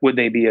better, would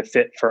they be a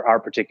fit for our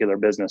particular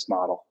business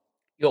model?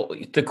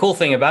 The cool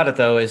thing about it,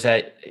 though, is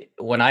that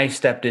when I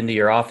stepped into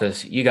your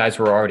office, you guys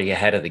were already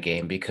ahead of the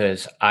game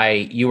because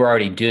you were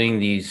already doing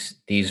these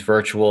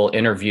virtual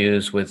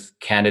interviews with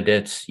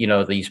candidates,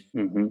 these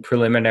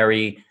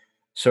preliminary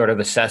sort of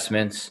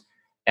assessments.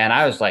 And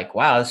I was like,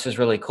 wow, this is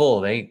really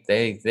cool. They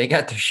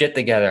got their shit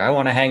together. I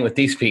want to hang with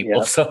these people.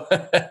 Yeah. So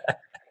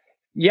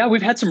yeah,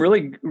 we've had some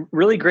really,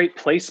 really great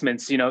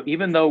placements.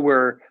 Even though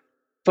we're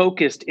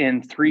focused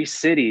in 3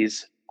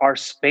 cities, our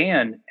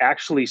span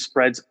actually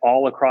spreads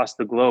all across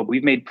the globe.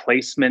 We've made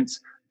placements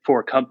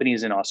for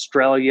companies in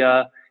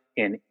Australia,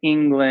 in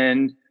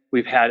England.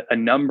 We've had a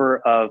number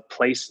of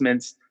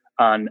placements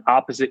on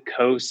opposite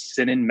coasts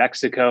and in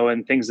Mexico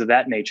and things of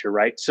that nature,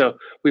 right? So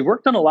we've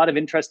worked on a lot of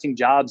interesting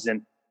jobs.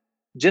 And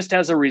just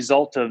as a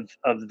result of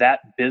that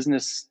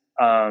business,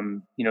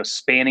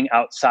 spanning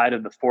outside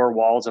of the 4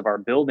 walls of our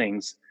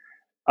buildings,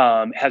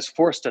 has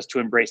forced us to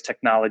embrace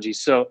technology.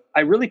 So I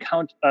really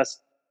count us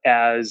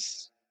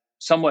as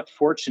somewhat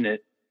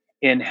fortunate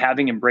in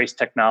having embraced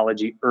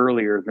technology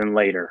earlier than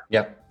later.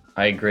 Yep,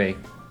 I agree.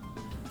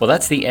 Well,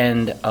 that's the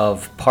end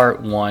of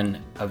part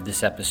 1 of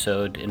this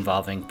episode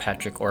involving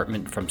Patrick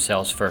Ortman from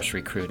SalesFirst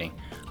Recruiting.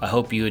 I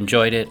hope you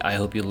enjoyed it. I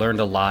hope you learned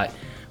a lot.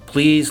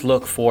 Please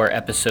look for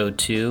episode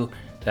 2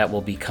 that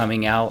will be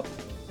coming out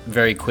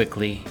very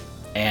quickly.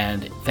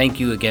 And thank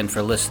you again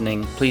for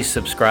listening. Please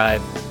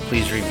subscribe.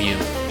 Please review.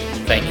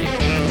 Thank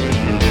you.